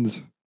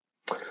routines.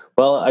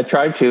 Well, I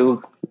try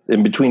to,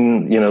 in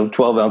between,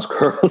 12-ounce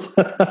curls.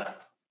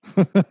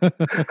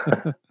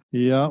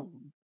 Yeah,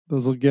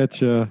 those will get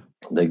you.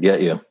 They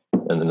get you.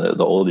 And then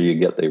the older you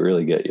get, they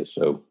really get you.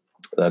 So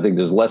I think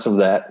there's less of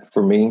that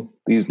for me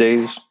these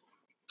days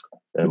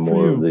and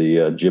more of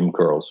the gym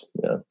curls.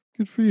 Yeah.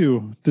 Good for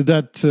you.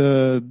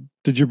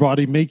 Did your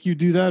body make you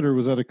do that, or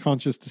was that a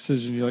conscious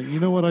decision? You're like, you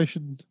know what, I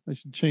should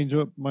change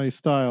up my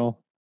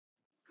style?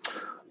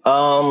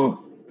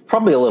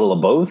 Probably a little of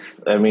both.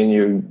 I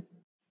mean,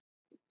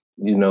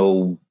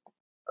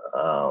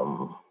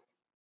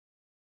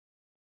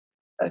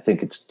 I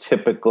think it's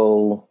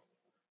typical,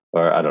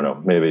 or I don't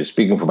know, maybe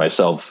speaking for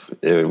myself,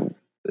 it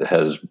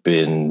has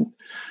been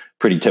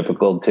pretty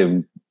typical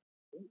to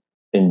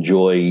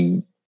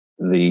enjoy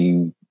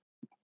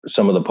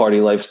some of the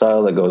party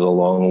lifestyle that goes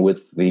along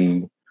with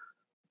the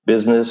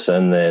business.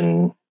 And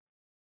then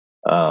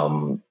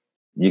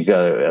you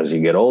got to, as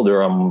you get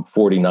older, I'm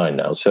 49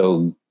 now.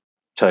 So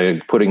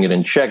putting it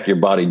in check, your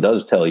body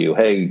does tell you,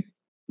 hey,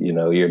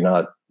 you're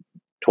not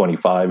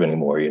 25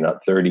 anymore. You're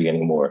not 30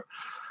 anymore.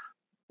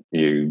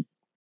 You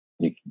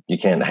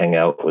can't hang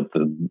out with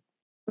the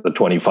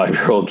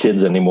 25-year-old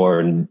kids anymore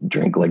and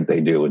drink like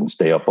they do and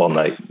stay up all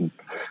night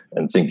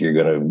and think you're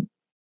going to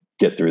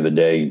get through the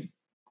day.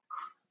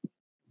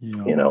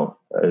 Yeah.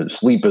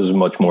 Sleep is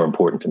much more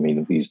important to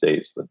me these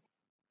days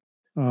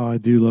I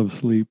do love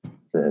sleep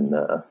than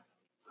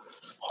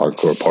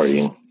hardcore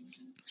partying.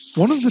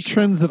 One of the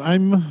trends that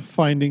I'm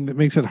finding that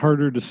makes it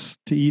harder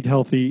to eat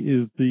healthy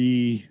is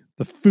the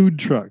food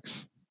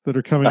trucks that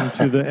are coming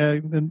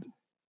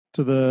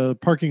to the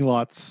parking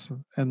lots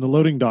and the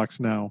loading docks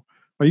now.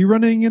 Are you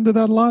running into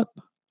that a lot?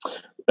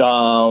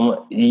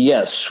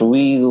 Yes,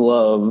 we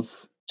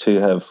love to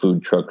have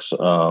food trucks.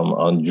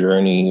 On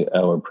Journey,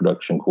 our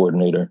production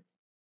coordinator,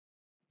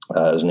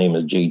 his name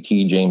is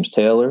JT, James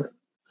Taylor,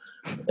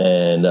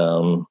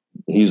 and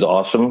he's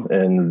awesome,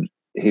 and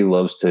he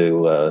loves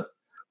to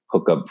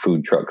hook up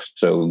food trucks.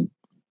 So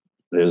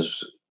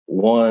there's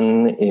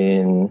one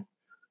in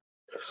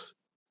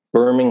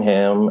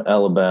Birmingham,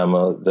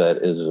 Alabama, that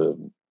is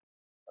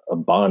a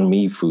banh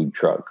mi food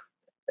truck,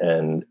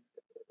 and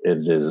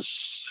it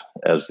is,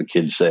 as the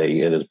kids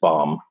say, it is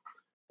bomb.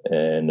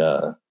 And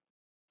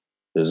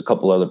there's a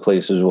couple other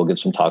places we'll get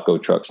some taco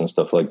trucks and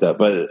stuff like that.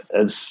 But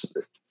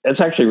it's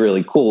actually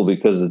really cool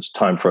because it's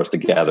time for us to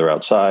gather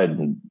outside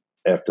and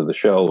after the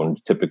show,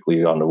 and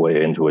typically on the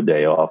way into a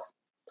day off.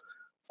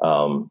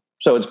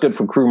 So it's good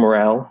for crew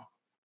morale,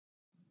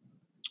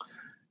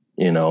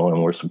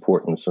 and we're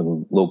supporting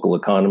some local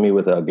economy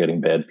without getting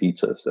bad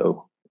pizza.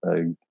 So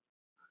into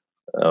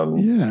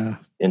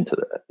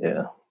that.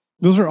 Yeah.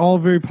 Those are all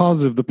very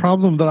positive. The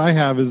problem that I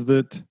have is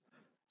that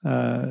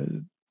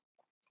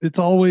it's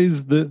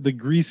always the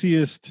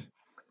greasiest,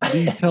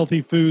 least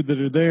healthy food that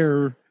are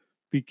there,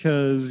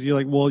 because you're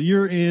like, well,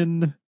 you're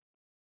in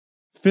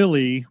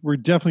Philly, we're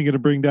definitely going to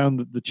bring down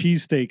the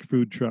cheesesteak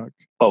food truck.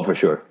 Oh, for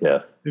sure.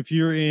 Yeah. If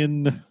you're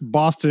in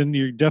Boston,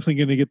 you're definitely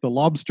going to get the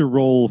lobster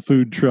roll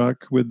food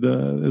truck with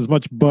as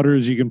much butter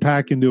as you can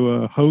pack into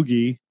a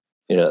hoagie.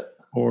 Yeah.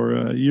 Or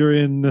you're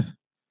in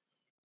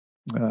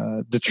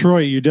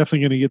Detroit, you're definitely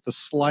going to get the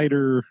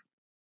slider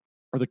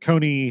or the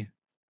Coney.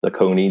 The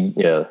Coney,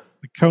 yeah.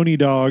 The Coney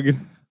dog.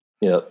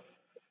 Yep.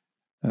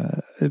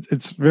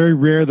 It's very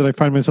rare that I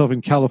find myself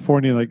in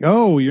California. Like,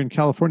 oh, you're in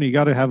California, you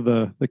got to have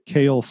the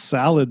kale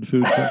salad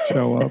food truck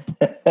show up.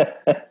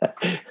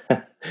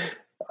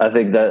 I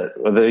think that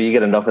whether you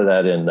get enough of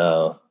that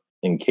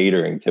in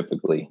catering,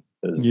 typically.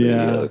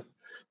 Yeah.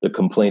 The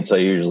complaints I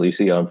usually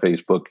see on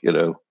Facebook,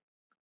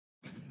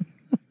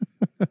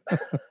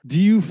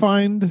 Do you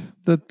find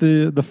that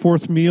the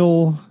fourth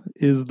meal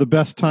is the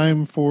best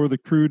time for the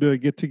crew to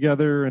get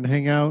together and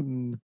hang out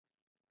and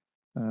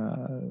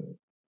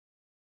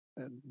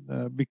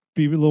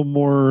be a little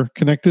more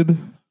connected?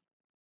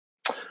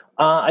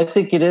 I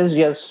think it is,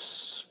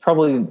 yes.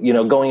 Probably,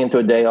 going into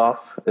a day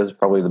off is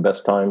probably the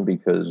best time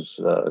because,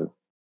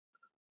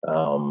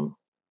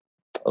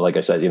 like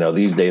I said,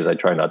 these days I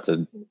try not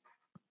to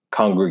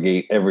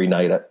congregate every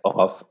night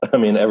off. I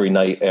mean, every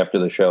night after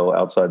the show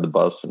outside the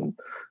bus and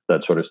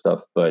that sort of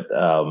stuff. But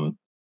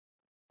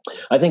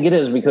I think it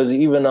is because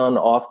even on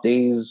off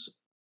days,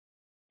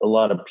 a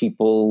lot of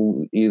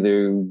people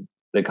either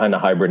they kind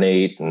of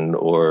hibernate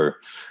or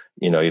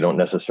you don't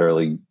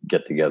necessarily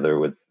get together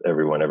with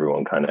everyone.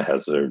 Everyone kind of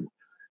has their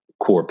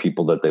core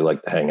people that they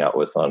like to hang out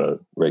with on a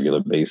regular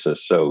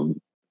basis. So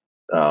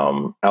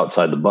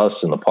outside the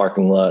bus in the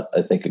parking lot,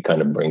 I think it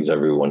kind of brings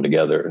everyone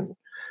together and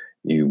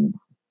you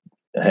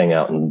hang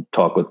out and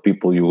talk with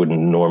people you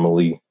wouldn't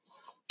normally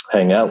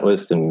hang out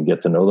with and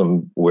get to know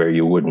them where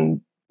you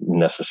wouldn't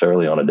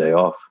necessarily on a day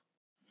off.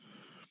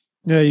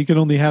 Yeah, you can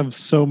only have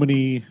so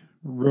many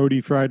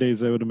Roadie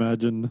Fridays, I would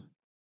imagine.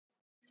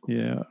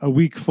 Yeah, a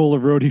week full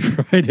of Roadie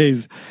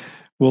Fridays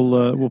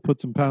will put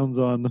some pounds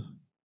on.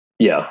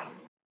 Yeah.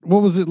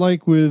 What was it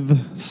like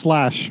with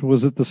Slash?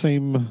 Was it the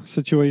same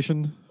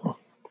situation?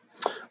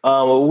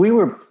 Well, we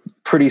were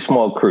pretty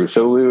small crew,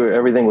 so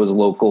everything was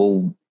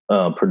local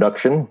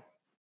production.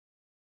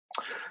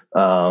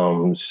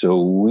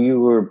 So we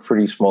were a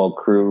pretty small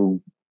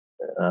crew,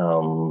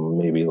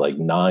 maybe like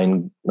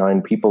nine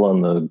people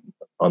on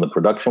the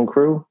production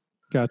crew.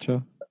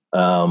 Gotcha.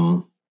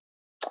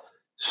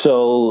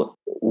 So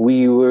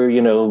we were,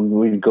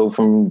 we'd go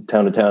from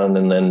town to town,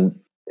 and then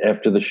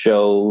after the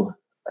show,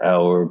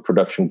 our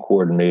production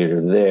coordinator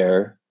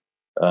there,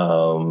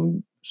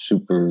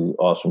 super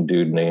awesome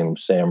dude named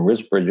Sam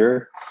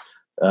Risbridger,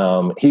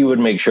 he would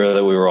make sure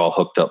that we were all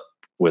hooked up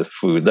with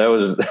food. That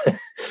was,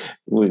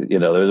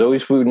 there was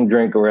always food and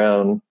drink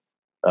around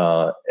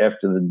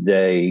after the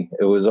day.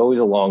 It was always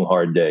a long,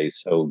 hard day.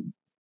 So,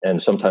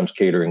 and sometimes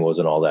catering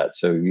wasn't all that.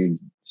 So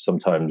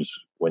sometimes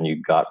when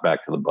you got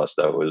back to the bus,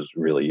 that was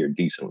really your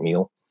decent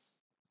meal.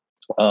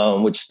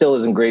 which still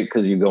isn't great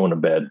because you go into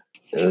bed.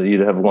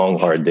 You'd have long,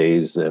 hard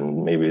days,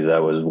 and maybe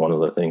that was one of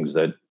the things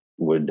that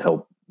would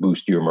help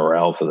boost your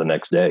morale for the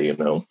next day. You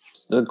know,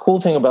 the cool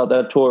thing about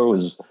that tour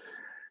was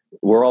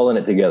we're all in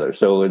it together,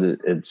 so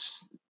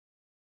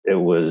it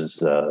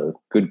was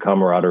good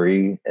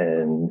camaraderie,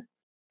 and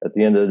at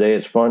the end of the day,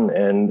 it's fun.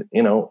 And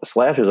you know,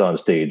 Slash is on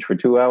stage for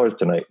 2 hours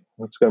tonight.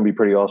 It's going to be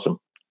pretty awesome.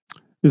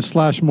 Is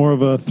Slash more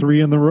of a three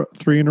in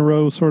a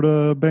row sort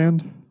of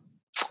band?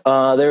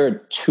 They're a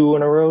 2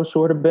 in a row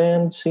sort of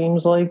band.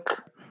 Seems like.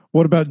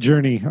 What about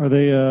Journey? Are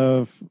they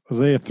a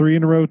 3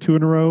 in a row, 2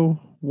 in a row,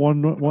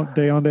 one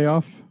day on, day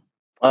off?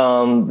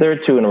 They're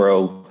 2 in a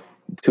row.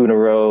 2 in a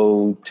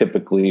row,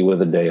 typically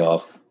with a day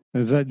off.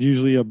 Is that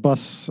usually a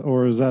bus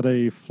or is that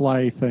a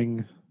fly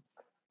thing?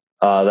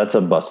 That's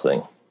a bus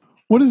thing.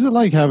 What is it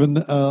like having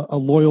a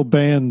loyal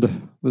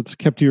band that's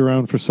kept you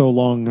around for so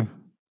long?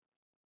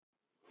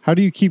 How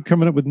do you keep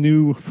coming up with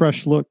new,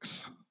 fresh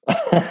looks?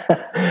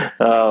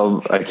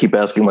 I keep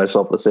asking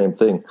myself the same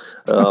thing.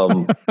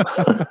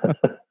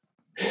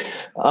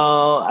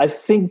 I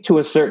think to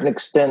a certain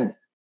extent,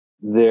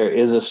 there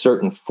is a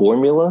certain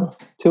formula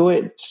to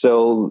it.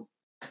 So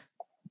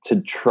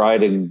to try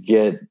to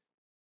get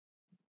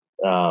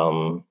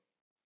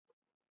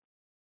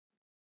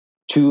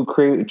too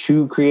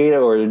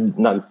creative, or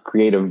not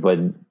creative, but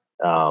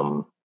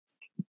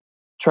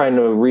trying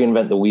to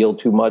reinvent the wheel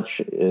too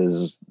much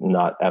is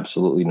not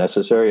absolutely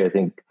necessary. I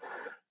think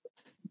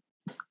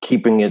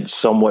keeping it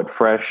somewhat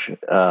fresh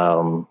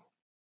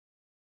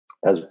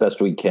as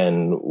best we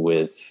can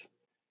with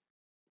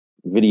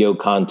video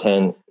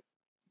content,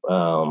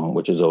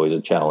 which is always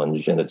a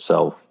challenge in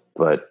itself.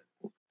 But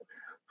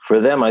for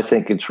them, I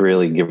think it's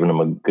really giving them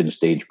a good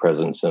stage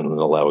presence and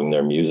allowing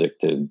their music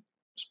to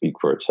speak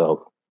for itself.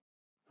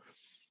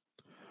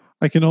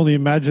 I can only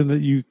imagine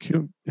that you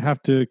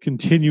have to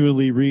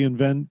continually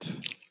reinvent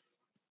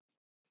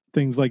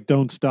things like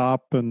Don't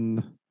Stop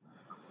and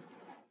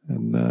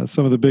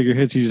some of the bigger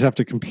hits. You just have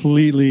to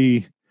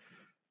completely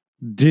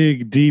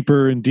dig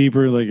deeper and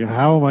deeper. Like,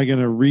 how am I going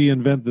to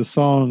reinvent the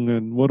song,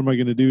 and what am I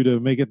going to do to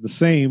make it the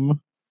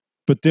same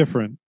but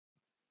different?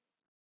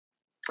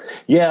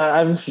 Yeah,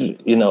 I've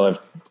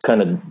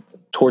kind of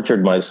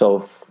tortured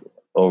myself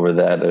over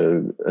that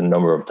a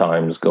number of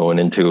times going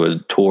into a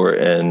tour,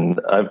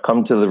 and I've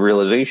come to the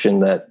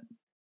realization that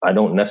I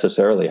don't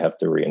necessarily have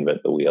to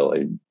reinvent the wheel.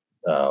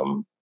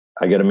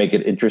 I got to make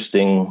it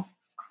interesting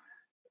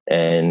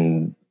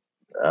and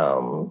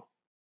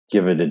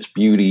give it its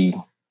beauty.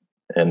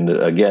 And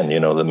again,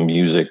 the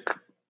music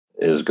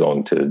is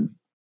going to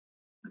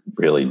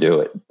really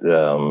do it.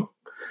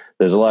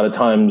 There's a lot of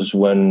times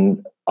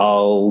when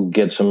I'll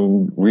get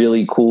some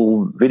really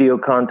cool video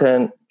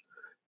content,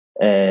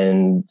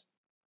 and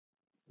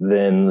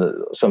then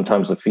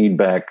sometimes the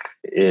feedback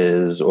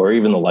is, or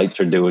even the lights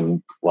are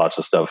doing lots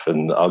of stuff,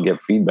 and I'll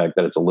get feedback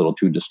that it's a little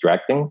too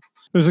distracting.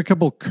 There's a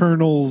couple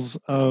kernels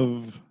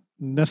of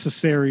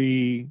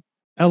necessary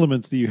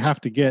elements that you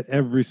have to get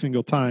every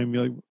single time.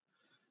 Like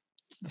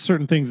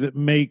certain things that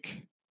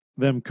make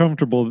them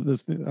comfortable.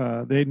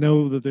 They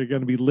know that they're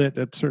going to be lit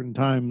at certain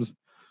times,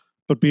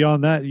 but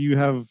beyond that, you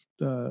have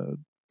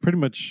pretty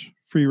much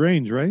free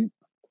range, right?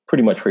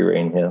 Pretty much free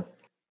reign, yeah.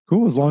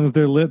 Cool. As long as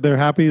they're lit, they're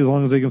happy. As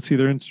long as they can see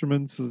their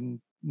instruments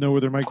and know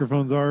where their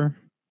microphones are.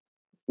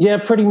 Yeah,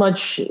 pretty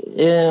much.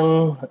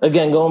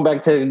 Again, going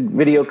back to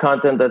video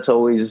content, that's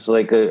always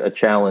like a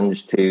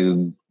challenge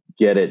to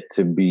get it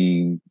to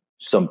be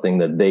something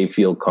that they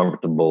feel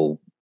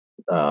comfortable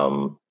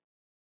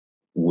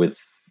with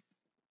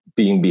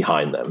being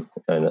behind them.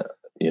 And,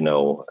 we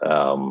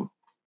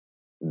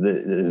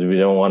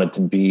don't want it to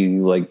be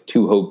like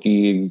too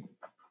hokey,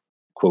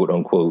 quote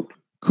unquote.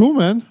 Cool,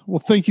 man. Well,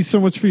 thank you so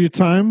much for your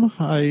time.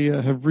 I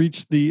have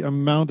reached the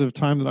amount of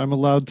time that I'm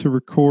allowed to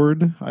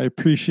record. I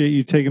appreciate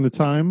you taking the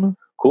time.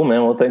 Cool,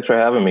 man. Well, thanks for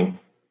having me.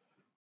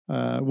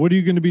 What are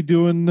you going to be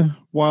doing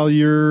while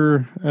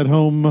you're at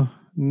home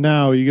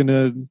now? Are you going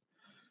to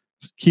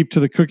keep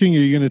to the cooking, or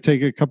are you going to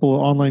take a couple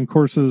of online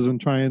courses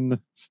and try and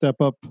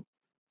step up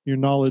your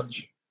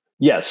knowledge?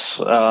 Yes,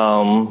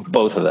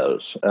 both of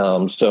those.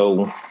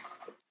 So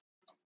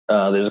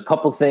there's a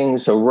couple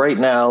things. So right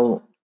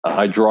now,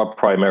 I draw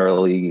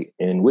primarily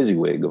in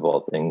WYSIWYG, of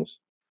all things.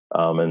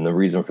 And the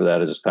reason for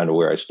that is kind of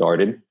where I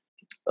started.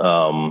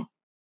 And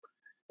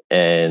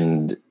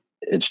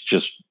it's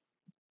just,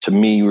 to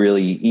me,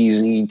 really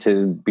easy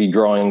to be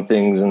drawing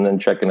things and then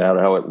checking out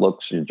how it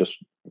looks. You're just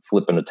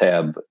flipping a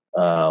tab.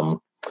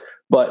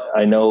 But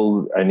I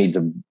know I need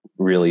to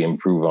really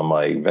improve on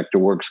my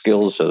Vectorworks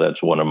skills. So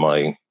that's one of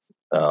my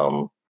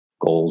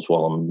goals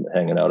while I'm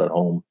hanging out at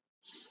home.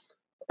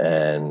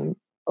 And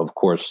of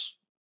course,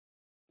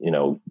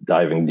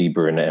 diving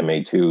deeper into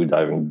MA2,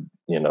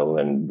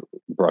 and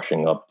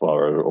brushing up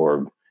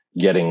or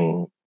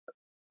getting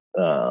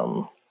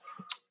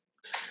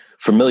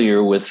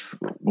familiar with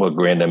what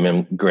Grand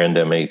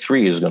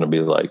MA3 is going to be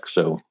like.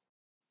 So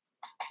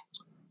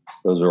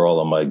those are all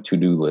on my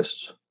to-do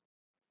lists.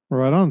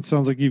 Right on.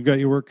 Sounds like you've got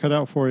your work cut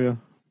out for you.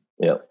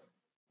 Yeah.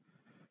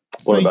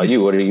 What about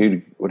you? What are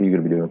you going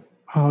to be doing?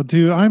 Oh,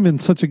 dude, I'm in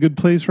such a good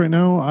place right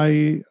now.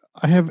 I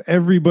have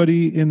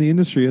everybody in the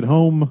industry at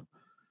home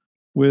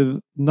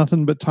with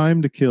nothing but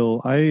time to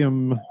kill. I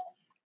am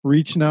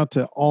reaching out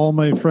to all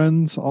my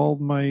friends, all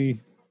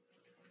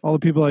the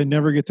people I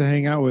never get to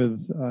hang out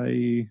with.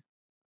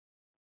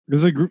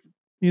 There's a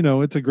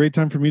it's a great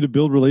time for me to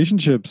build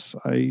relationships.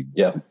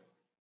 Yeah.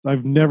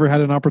 I've never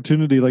had an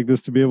opportunity like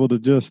this to be able to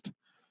just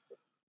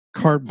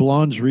carte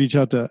blanche reach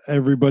out to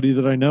everybody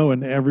that I know,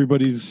 and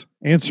everybody's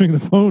answering the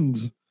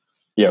phones.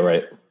 Yeah,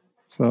 right.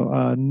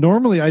 So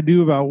normally I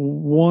do about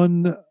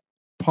one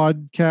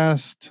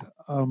podcast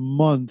a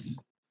month,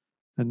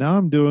 and now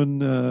I'm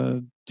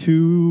doing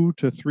 2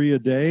 to 3 a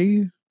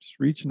day, just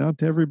reaching out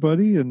to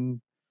everybody,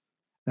 and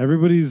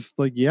everybody's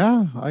like,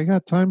 "Yeah, I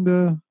got time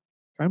to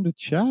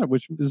chat,"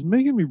 which is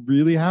making me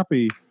really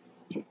happy.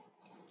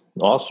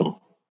 Awesome.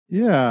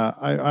 Yeah,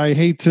 I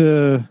hate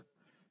to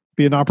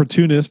be an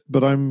opportunist,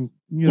 but I'm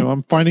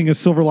finding a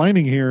silver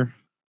lining here.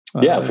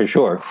 Yeah, for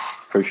sure.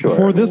 For sure.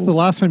 Before this, the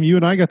last time you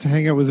and I got to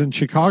hang out was in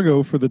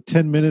Chicago for the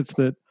 10 minutes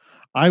that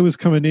I was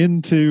coming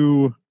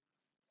into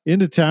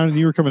town and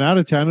you were coming out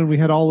of town, and we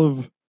had all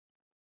of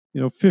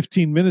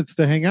 15 minutes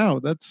to hang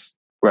out. That's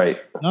right.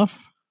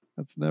 enough.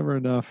 That's never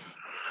enough.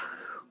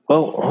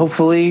 Well,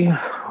 hopefully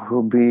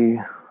I'll be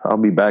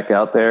back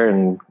out there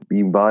and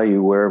be by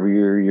you wherever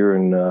you're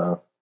in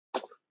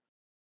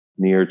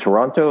near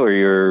Toronto, or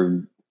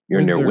you're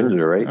Windsor. near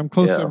Windsor, right? I'm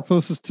close. Yeah. I'm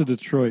closest to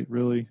Detroit,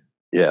 really.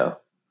 Yeah.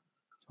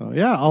 So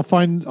yeah, I'll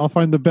find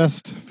the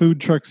best food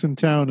trucks in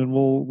town, and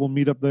we'll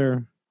meet up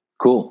there.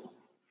 Cool.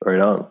 Right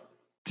on.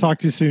 Talk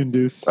to you soon,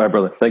 Deuce. All right,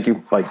 brother. Thank you.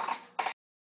 Bye.